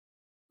fight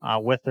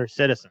with their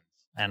citizens.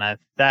 And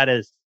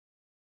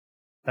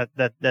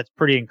that's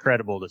pretty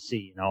incredible to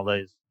see.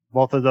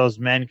 Both of those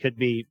men could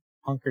be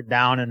hunkered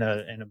down in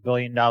a $1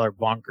 billion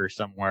bunker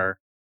somewhere.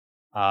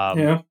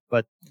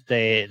 But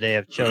they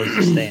have chosen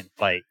to stay and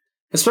fight.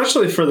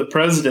 Especially for the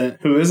president,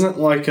 who isn't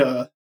like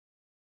a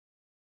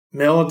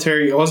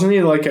military. Wasn't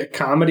he like a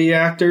comedy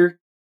actor?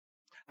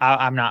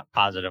 I'm not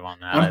positive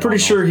on that. I'm pretty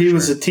sure he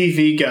was a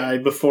TV guy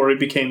before he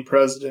became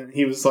president.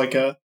 He was like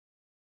a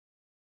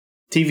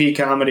TV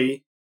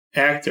comedy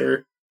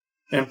actor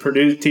and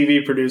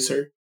TV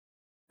producer,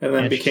 and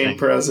then became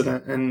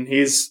president. And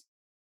he's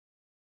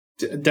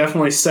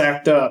definitely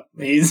sacked up.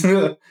 He's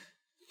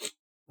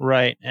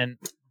right. And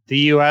the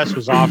U.S.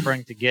 was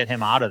offering to get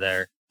him out of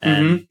there,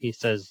 and he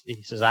says,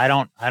 I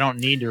don't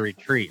need to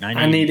retreat.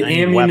 I need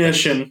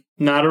ammunition, weapons.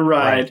 Not a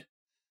ride.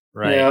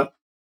 Right. Yeah.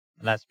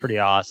 And that's pretty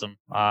awesome.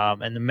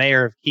 And the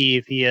mayor of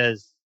Kyiv, he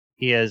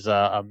is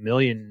a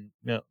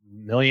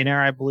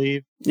millionaire, I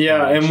believe.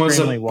 Yeah, and was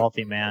extremely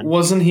wealthy man.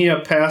 Wasn't he a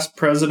past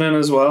president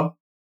as well?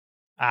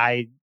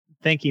 I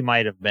think he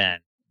might have been.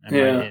 I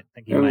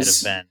think he might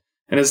have been.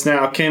 And is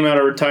now came out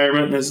of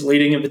retirement and is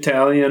leading a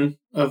battalion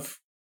of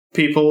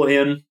people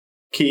in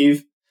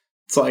Kyiv.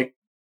 It's like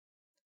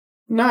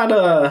not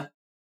a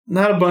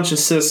bunch of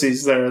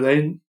sissies there.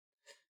 They,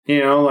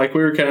 like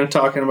we were kind of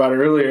talking about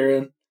earlier,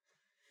 and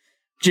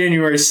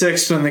January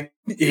 6th when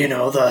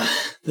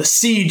the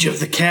siege of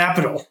the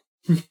Capitol.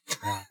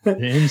 The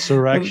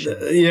insurrection.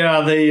 Yeah,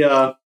 they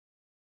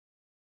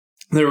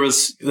there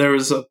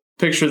was a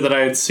picture that I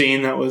had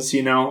seen that was,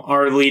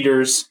 our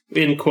leaders,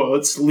 in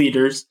quotes,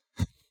 leaders.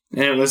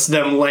 And it was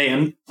them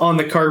laying on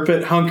the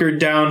carpet, hunkered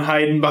down,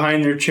 hiding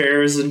behind their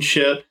chairs and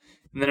shit.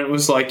 And then it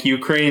was like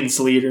Ukraine's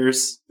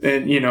leaders.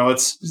 And,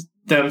 it's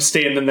them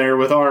standing there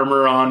with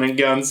armor on and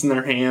guns in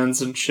their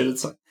hands and shit.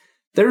 It's like,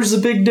 there's a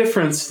big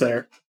difference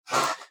there.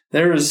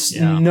 There's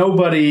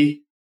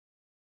nobody.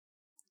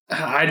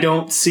 I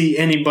don't see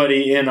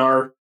anybody in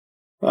our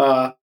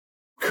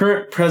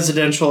current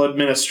presidential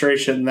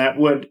administration that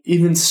would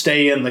even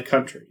stay in the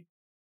country.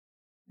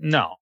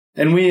 No.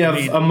 And we have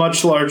a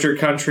much larger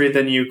country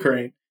than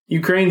Ukraine.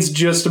 Ukraine's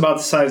just about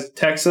the size of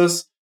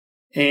Texas,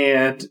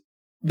 and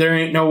there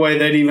ain't no way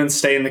they'd even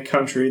stay in the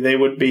country. They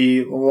would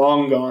be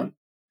long gone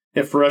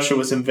if Russia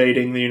was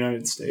invading the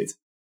United States.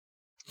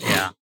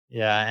 Yeah.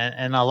 Yeah,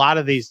 and a lot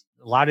of these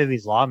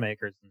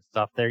lawmakers and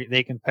stuff,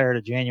 they compare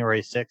to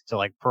January 6th to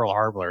like Pearl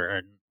Harbor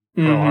and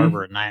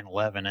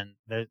 9/11, and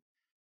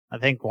I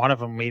think one of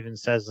them even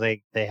says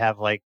they have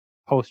like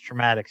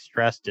post-traumatic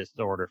stress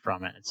disorder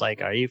from it. It's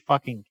like, are you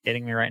fucking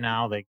kidding me right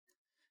now? A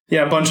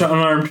bunch of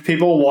unarmed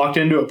people walked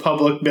into a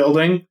public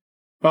building.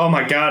 Oh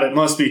my god, it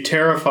must be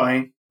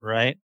terrifying.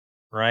 Right.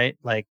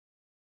 Like,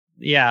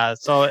 yeah.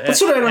 So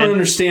that's what I don't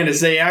understand is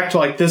they act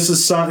like this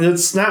is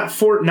it's not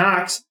Fort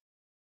Knox.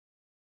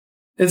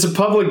 It's a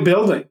public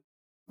building.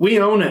 We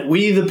own it.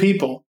 We, the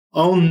people,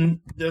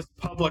 own this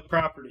public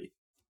property.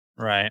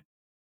 Right.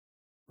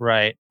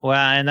 Well,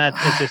 and that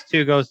it just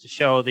too goes to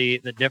show the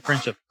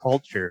difference of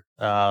culture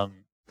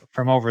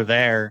from over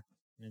there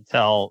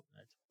until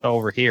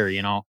over here.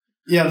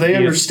 Yeah, they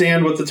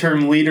understand what the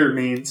term leader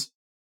means.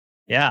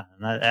 Yeah,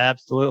 and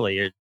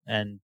absolutely,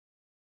 and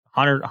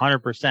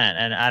 100%.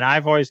 And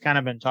I've always kind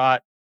of been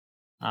taught,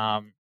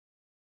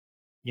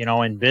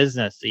 in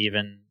business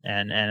even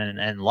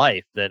and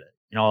life that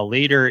a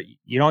leader,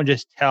 you don't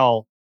just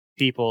tell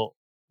people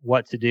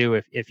what to do.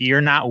 If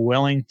you're not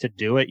willing to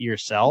do it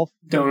yourself,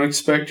 don't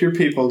expect your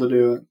people to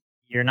do it.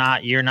 You're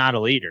not a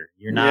leader.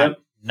 You're not. Yep.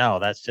 No,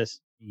 that's just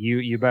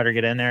you better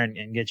get in there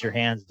and get your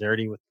hands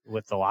dirty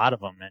with a lot of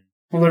them. And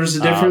well, there's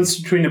a difference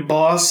between a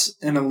boss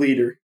and a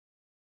leader.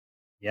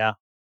 Yeah,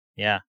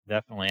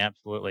 definitely,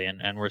 absolutely.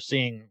 And we're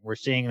seeing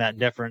that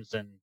difference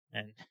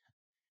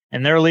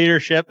in their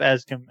leadership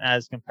as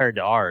compared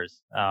to ours.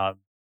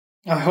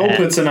 I hope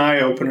it's an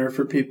eye opener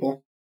for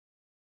people.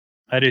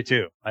 I do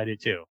too.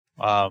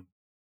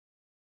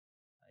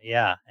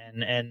 Yeah,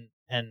 and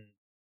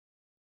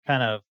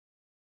kind of,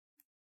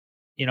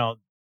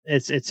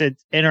 it's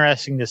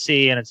interesting to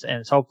see, and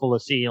it's hopeful to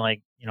see,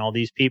 like,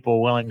 these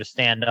people willing to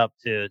stand up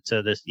to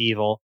this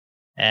evil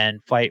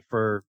and fight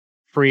for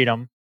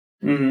freedom.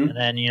 Mm-hmm. And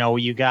then,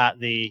 you got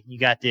the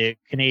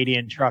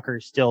Canadian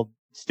truckers still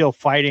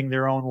fighting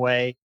their own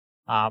way,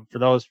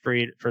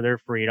 for their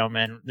freedom.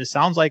 And this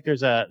sounds like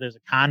there's a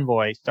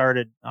convoy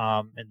started,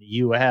 in the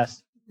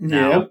U.S.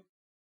 now,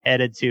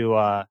 headed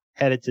to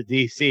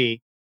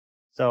DC.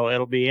 So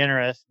it'll be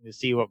interesting to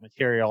see what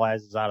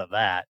materializes out of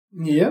that.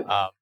 Yep.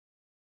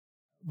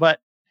 But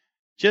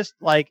just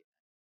like,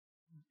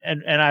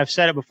 and I've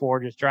said it before,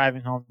 just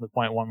driving home the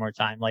point one more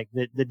time, like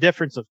the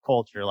difference of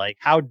culture, like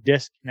how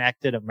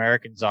disconnected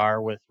Americans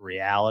are with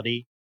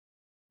reality.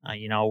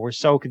 We're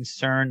so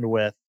concerned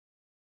with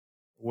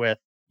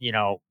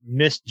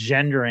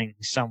misgendering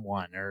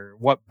someone, or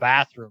what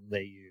bathroom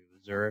they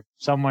use, or if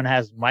someone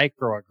has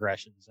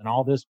microaggressions and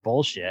all this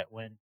bullshit,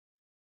 when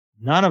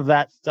none of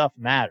that stuff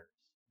matters.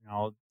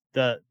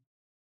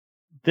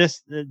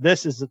 This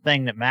is the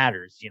thing that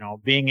matters,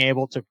 being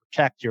able to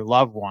protect your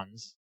loved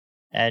ones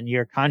and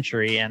your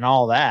country and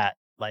all that.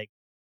 Like,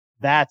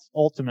 that's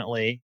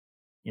ultimately,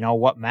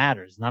 what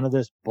matters. None of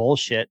this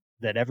bullshit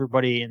that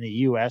everybody in the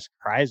U.S.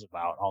 cries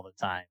about all the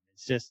time.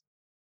 It's just,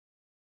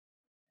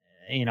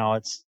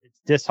 it's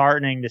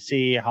disheartening to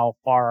see how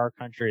far our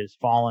country has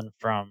fallen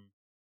from,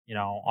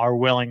 our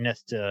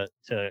willingness to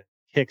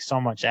kick so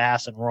much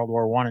ass in World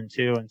War I and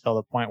II until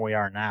the point we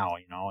are now.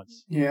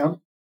 It's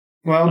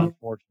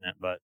unfortunate,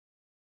 but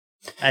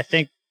I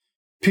think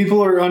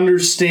people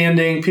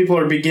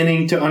are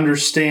beginning to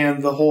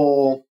understand the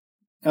whole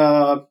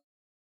hard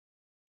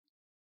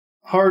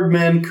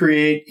men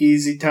create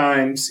easy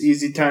times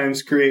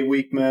create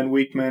weak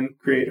men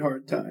create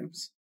hard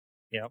times.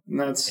 Yep.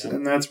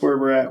 And that's where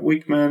we're at.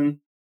 Weak men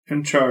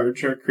in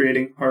charge are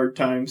creating hard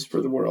times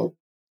for the world.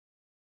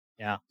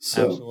 Yeah,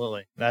 so.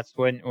 Absolutely. That's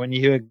when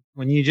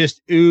you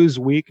just ooze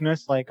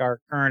weakness, like our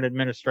current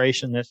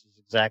administration, this is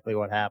exactly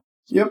what happens.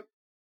 Yep.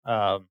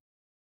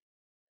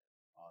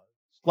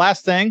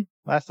 Last thing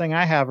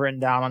I have written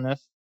down on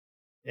this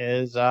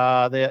is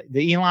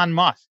the Elon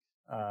Musk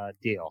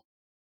deal.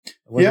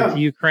 Was it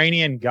the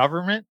Ukrainian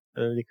government?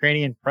 The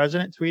Ukrainian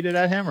president tweeted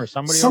at him, or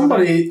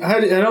somebody? I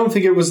don't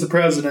think it was the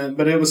president,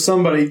 but it was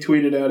somebody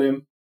tweeted at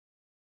him,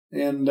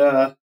 and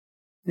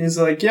he's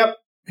like, "Yep,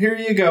 here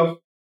you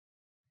go."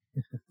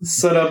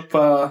 Set up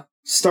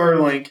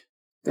Starlink.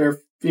 They're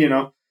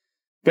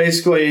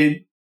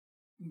basically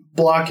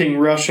blocking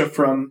Russia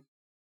from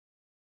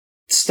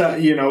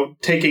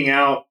taking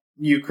out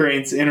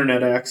Ukraine's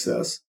internet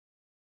access.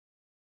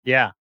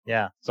 Yeah.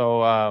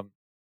 So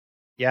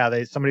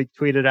somebody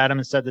tweeted at him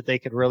and said that they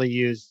could really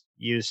use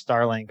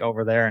Starlink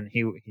over there, and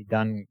he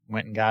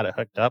went and got it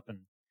hooked up and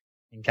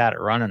got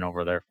it running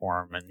over there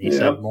for him. And he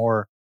said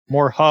more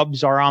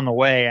hubs are on the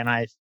way, and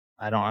I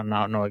don't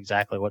know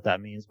exactly what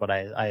that means, but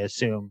I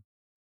assume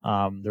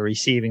the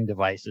receiving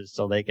devices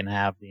so they can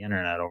have the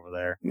internet over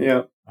there.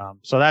 Yeah.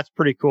 So that's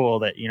pretty cool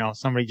that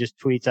somebody just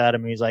tweets at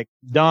him and he's like,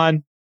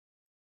 done.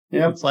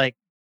 Yeah. It's like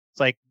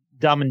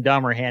Dumb and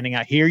Dumber handing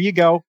out, here you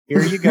go. Yeah.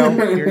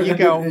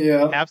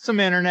 Have some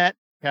internet.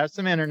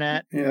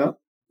 Yeah.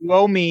 You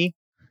owe me.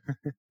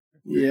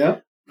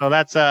 Yeah. So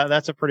that's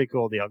a pretty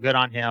cool deal. Good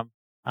on him.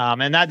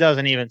 And that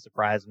doesn't even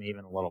surprise me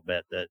even a little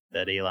bit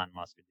that Elon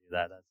Musk would do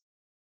that.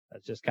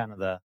 That's just kind of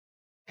the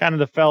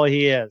fella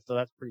he is. So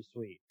that's pretty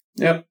sweet.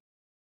 Yep.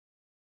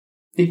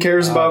 He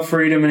cares about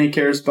freedom, and he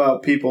cares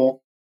about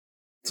people.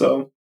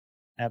 So.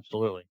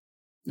 Absolutely.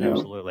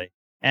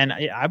 And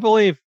I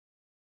believe,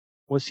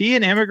 was he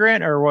an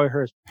immigrant, or were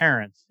his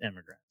parents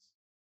immigrants?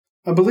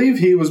 I believe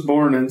he was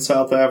born in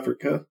South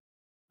Africa.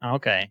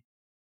 Okay.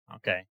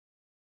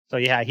 So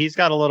yeah, he's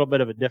got a little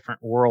bit of a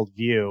different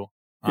worldview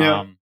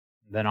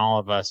than all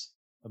of us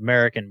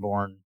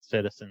American-born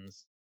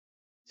citizens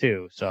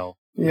too. So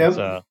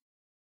it's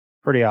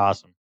pretty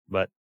awesome.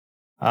 But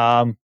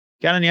got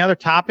any other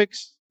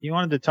topics you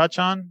wanted to touch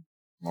on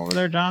over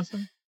there,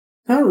 Johnson?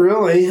 Not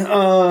really.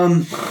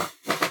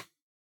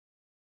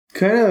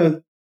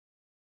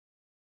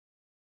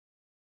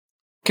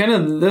 Kind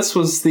of this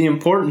was the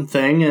important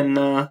thing,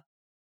 and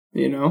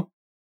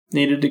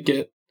needed to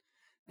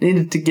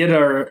get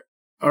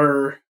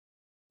our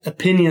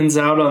opinions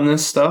out on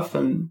this stuff.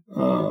 And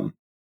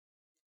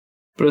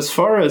but as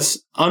far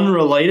as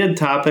unrelated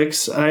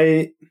topics,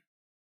 I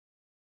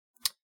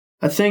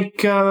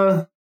think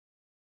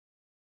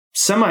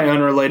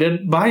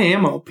semi-unrelated, buy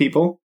ammo,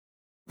 people.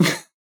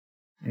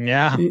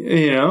 Yeah.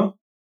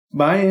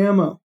 Buy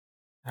ammo.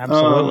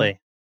 Absolutely.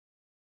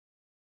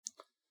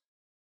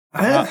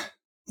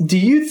 Do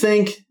you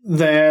think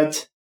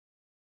that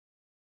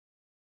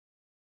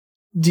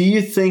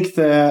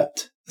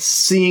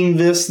seeing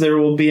this, there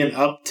will be an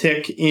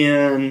uptick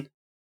in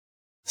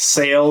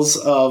sales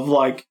of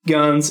like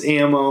guns,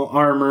 ammo,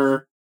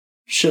 armor,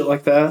 shit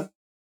like that?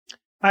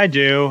 I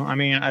do. I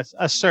mean,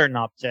 a certain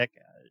uptick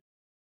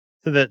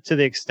to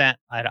the extent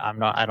I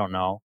don't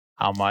know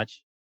how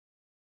much.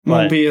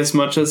 Won't be as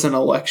much as an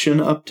election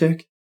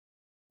uptick.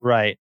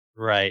 Right.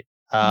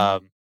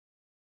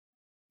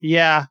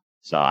 Yeah.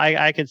 So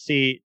I could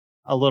see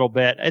a little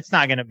bit. It's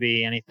not going to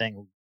be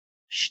anything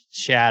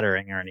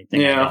shattering or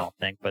anything. I don't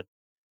think, but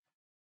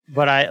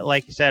I,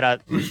 like you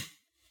said,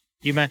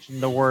 you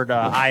mentioned the word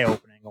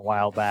eye-opening a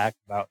while back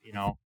about,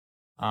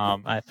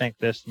 I think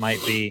this might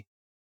be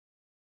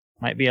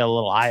a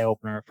little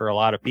eye-opener for a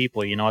lot of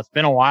people. It's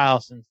been a while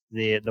since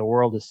the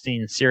world has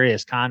seen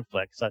serious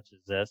conflict such as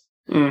this.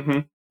 Mm-hmm.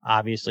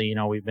 Obviously,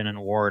 we've been in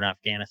war in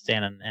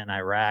Afghanistan and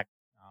Iraq,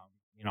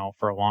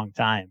 for a long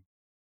time,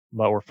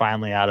 but we're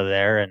finally out of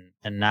there.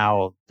 And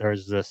now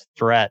there's this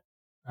threat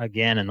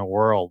again in the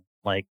world,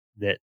 like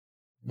that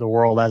the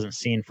world hasn't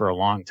seen for a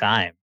long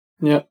time.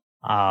 Yeah.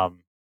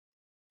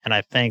 And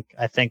I think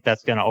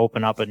that's going to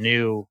open up a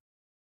new,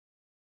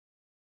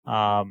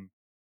 at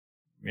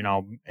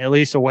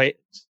least a way,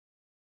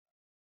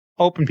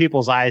 open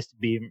people's eyes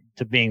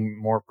to being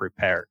more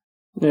prepared.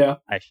 Yeah.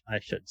 I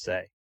should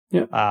say.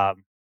 Yeah.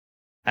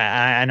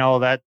 I know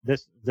that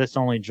this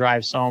only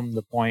drives home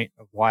the point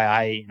of why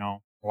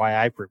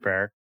I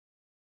prepare.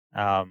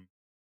 So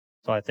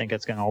I think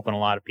it's going to open a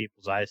lot of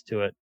people's eyes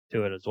to it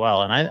as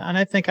well. And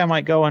I think I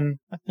might go and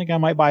I think I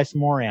might buy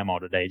some more ammo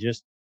today,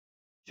 just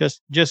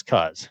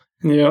cause.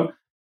 Yeah.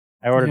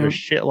 I ordered a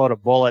shitload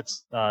of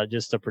bullets,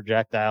 just the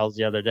projectiles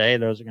the other day.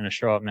 Those are going to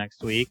show up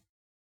next week.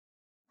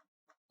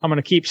 I'm going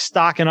to keep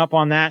stocking up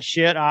on that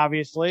shit,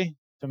 obviously,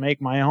 to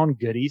make my own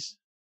goodies.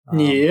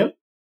 Yep.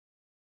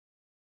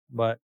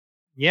 But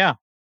yeah.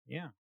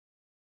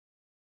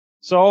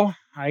 So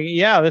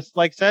this,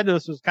 like I said,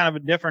 this was kind of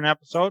a different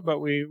episode, but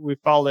we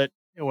felt it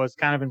was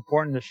kind of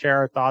important to share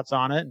our thoughts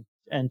on it.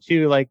 And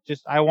two,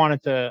 I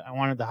wanted to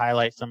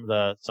highlight some of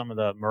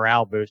the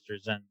morale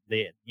boosters and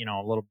the,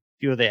 a little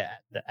few of the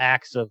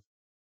acts of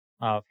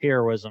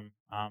heroism,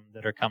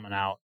 that are coming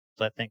out.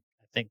 So I think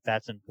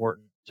that's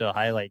important to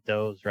highlight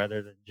those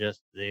rather than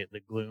just the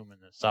gloom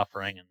and the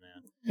suffering and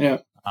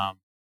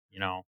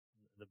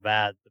the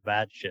bad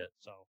shit.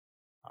 So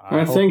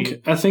I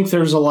think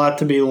there's a lot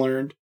to be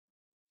learned.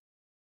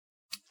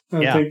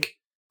 I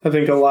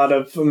think a lot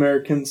of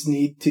Americans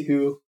need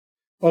to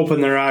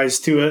open their eyes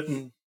to it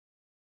and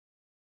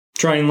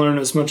try and learn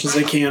as much as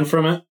they can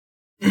from it.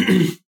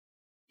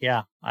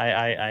 Yeah,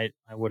 I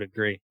would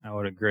agree.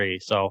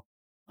 So,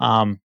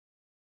 I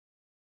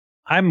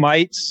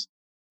might,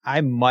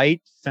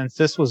 since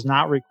this was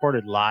not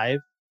recorded live,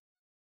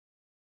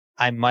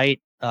 I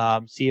might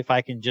see if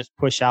I can just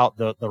push out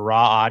the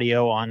raw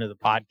audio onto the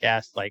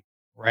podcast like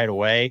right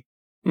away.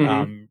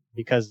 Mm-hmm.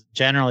 Because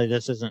generally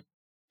this isn't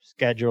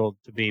scheduled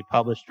to be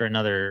published for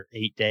another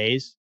 8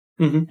 days.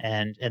 Mm-hmm.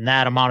 And in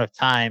that amount of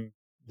time,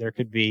 there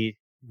could be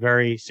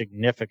very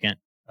significant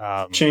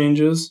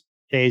changes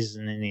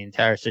in the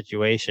entire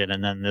situation,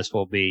 and then this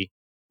will be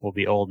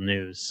old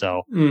news.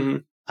 So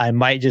I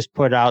might just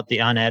put out the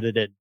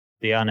unedited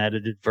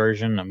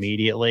version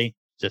immediately,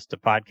 just to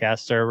podcast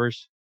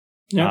servers.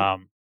 Yeah.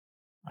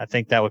 I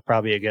think that would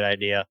probably be a good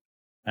idea.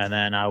 And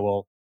then I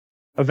will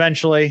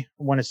eventually,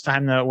 when it's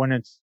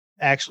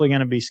actually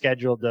going to be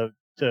scheduled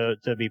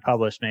to be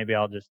published, maybe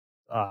I'll just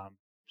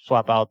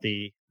swap out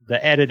the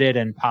edited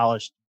and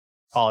polished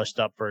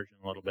up version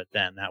a little bit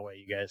then. That way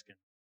you guys can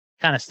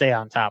kind of stay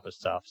on top of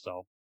stuff.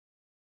 So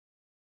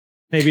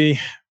maybe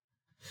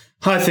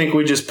I think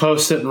we just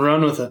post it and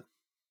run with it.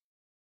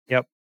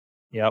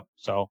 Yep.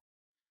 So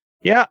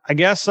yeah, I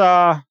guess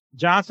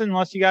Johnson,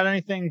 unless you got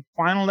anything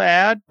final to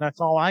add, that's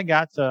all I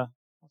got to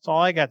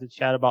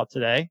chat about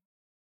today.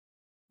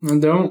 I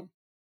don't.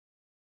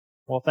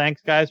 Well,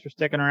 thanks guys for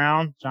sticking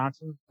around.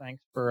 Johnson,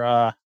 thanks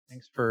for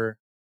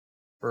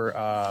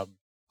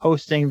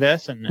hosting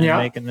this and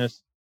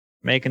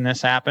making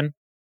this happen.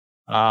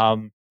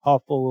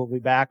 Hopefully we'll be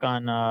back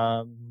on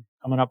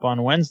coming up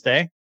on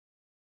Wednesday.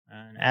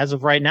 And as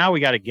of right now, we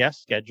got a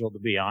guest scheduled to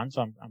be on,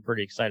 so I'm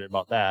pretty excited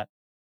about that.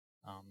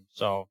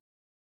 So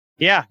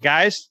yeah,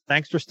 guys,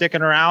 thanks for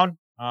sticking around.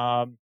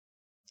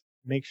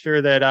 Make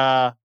sure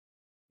that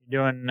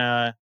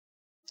you're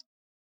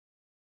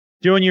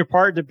doing your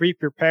part to be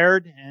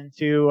prepared and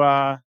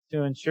to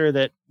ensure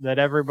that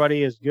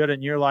everybody is good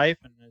in your life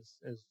and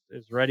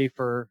is ready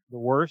for the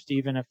worst,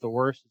 even if the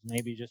worst is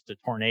maybe just a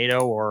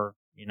tornado or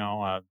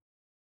a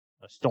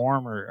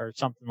storm or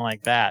something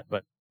like that.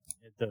 But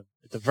at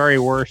the very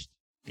worst,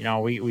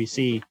 we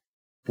see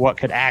what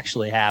could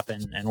actually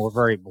happen, and we're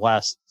very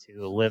blessed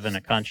to live in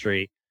a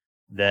country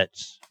that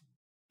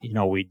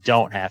we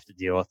don't have to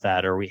deal with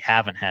that, or we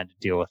haven't had to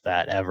deal with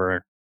that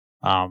ever,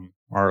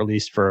 or at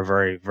least for a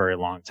very, very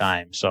long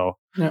time. So,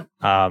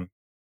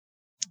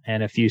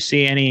 and if you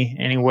see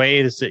any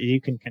ways that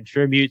you can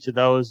contribute to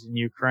those in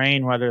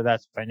Ukraine, whether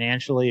that's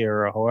financially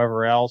or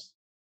however else,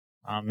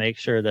 make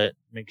sure that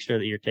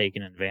you're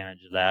taking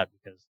advantage of that,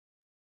 because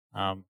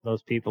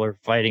those people are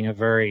fighting a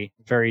very,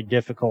 very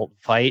difficult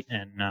fight,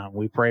 and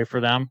we pray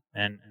for them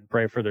and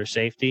pray for their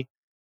safety,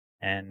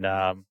 and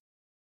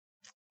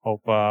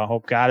hope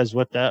God is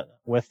with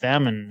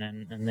them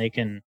and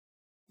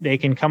they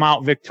can come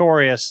out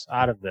victorious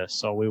out of this.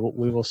 So we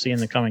will see in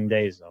the coming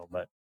days though.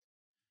 But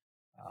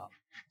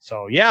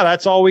So, yeah,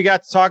 that's all we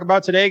got to talk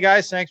about today,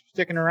 guys. Thanks for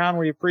sticking around.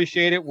 We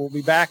appreciate it. We'll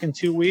be back in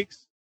 2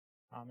 weeks.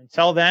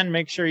 Until then,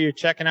 make sure you're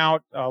checking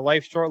out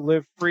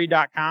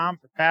lifeshortlivefree.com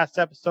for past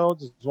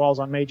episodes, as well as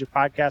on major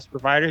podcast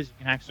providers. You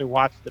can actually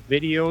watch the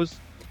videos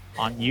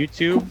on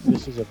YouTube.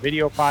 This is a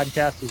video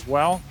podcast as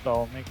well,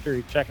 so make sure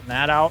you're checking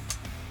that out.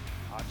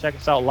 Check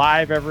us out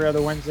live every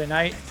other Wednesday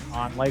night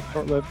on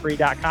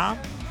lifeshortlivefree.com,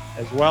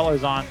 as well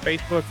as on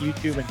Facebook,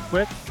 YouTube, and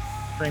Twitch,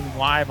 streaming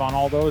live on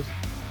all those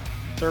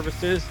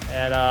services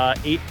at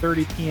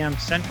 8:30 p.m.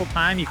 Central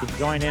Time. You can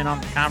join in on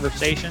the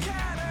conversation,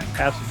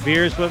 have some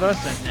beers with us,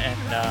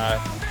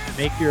 and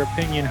make your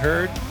opinion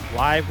heard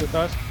live with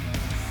us.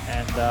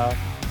 And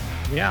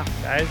yeah,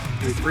 guys,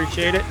 we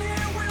appreciate it.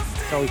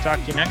 Until we talk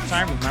to you next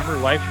time, remember,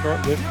 life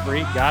short, live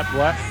free. God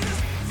bless.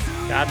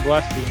 God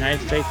bless the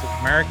United States of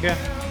America.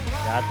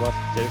 God bless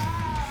the citizens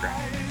of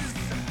Ukraine.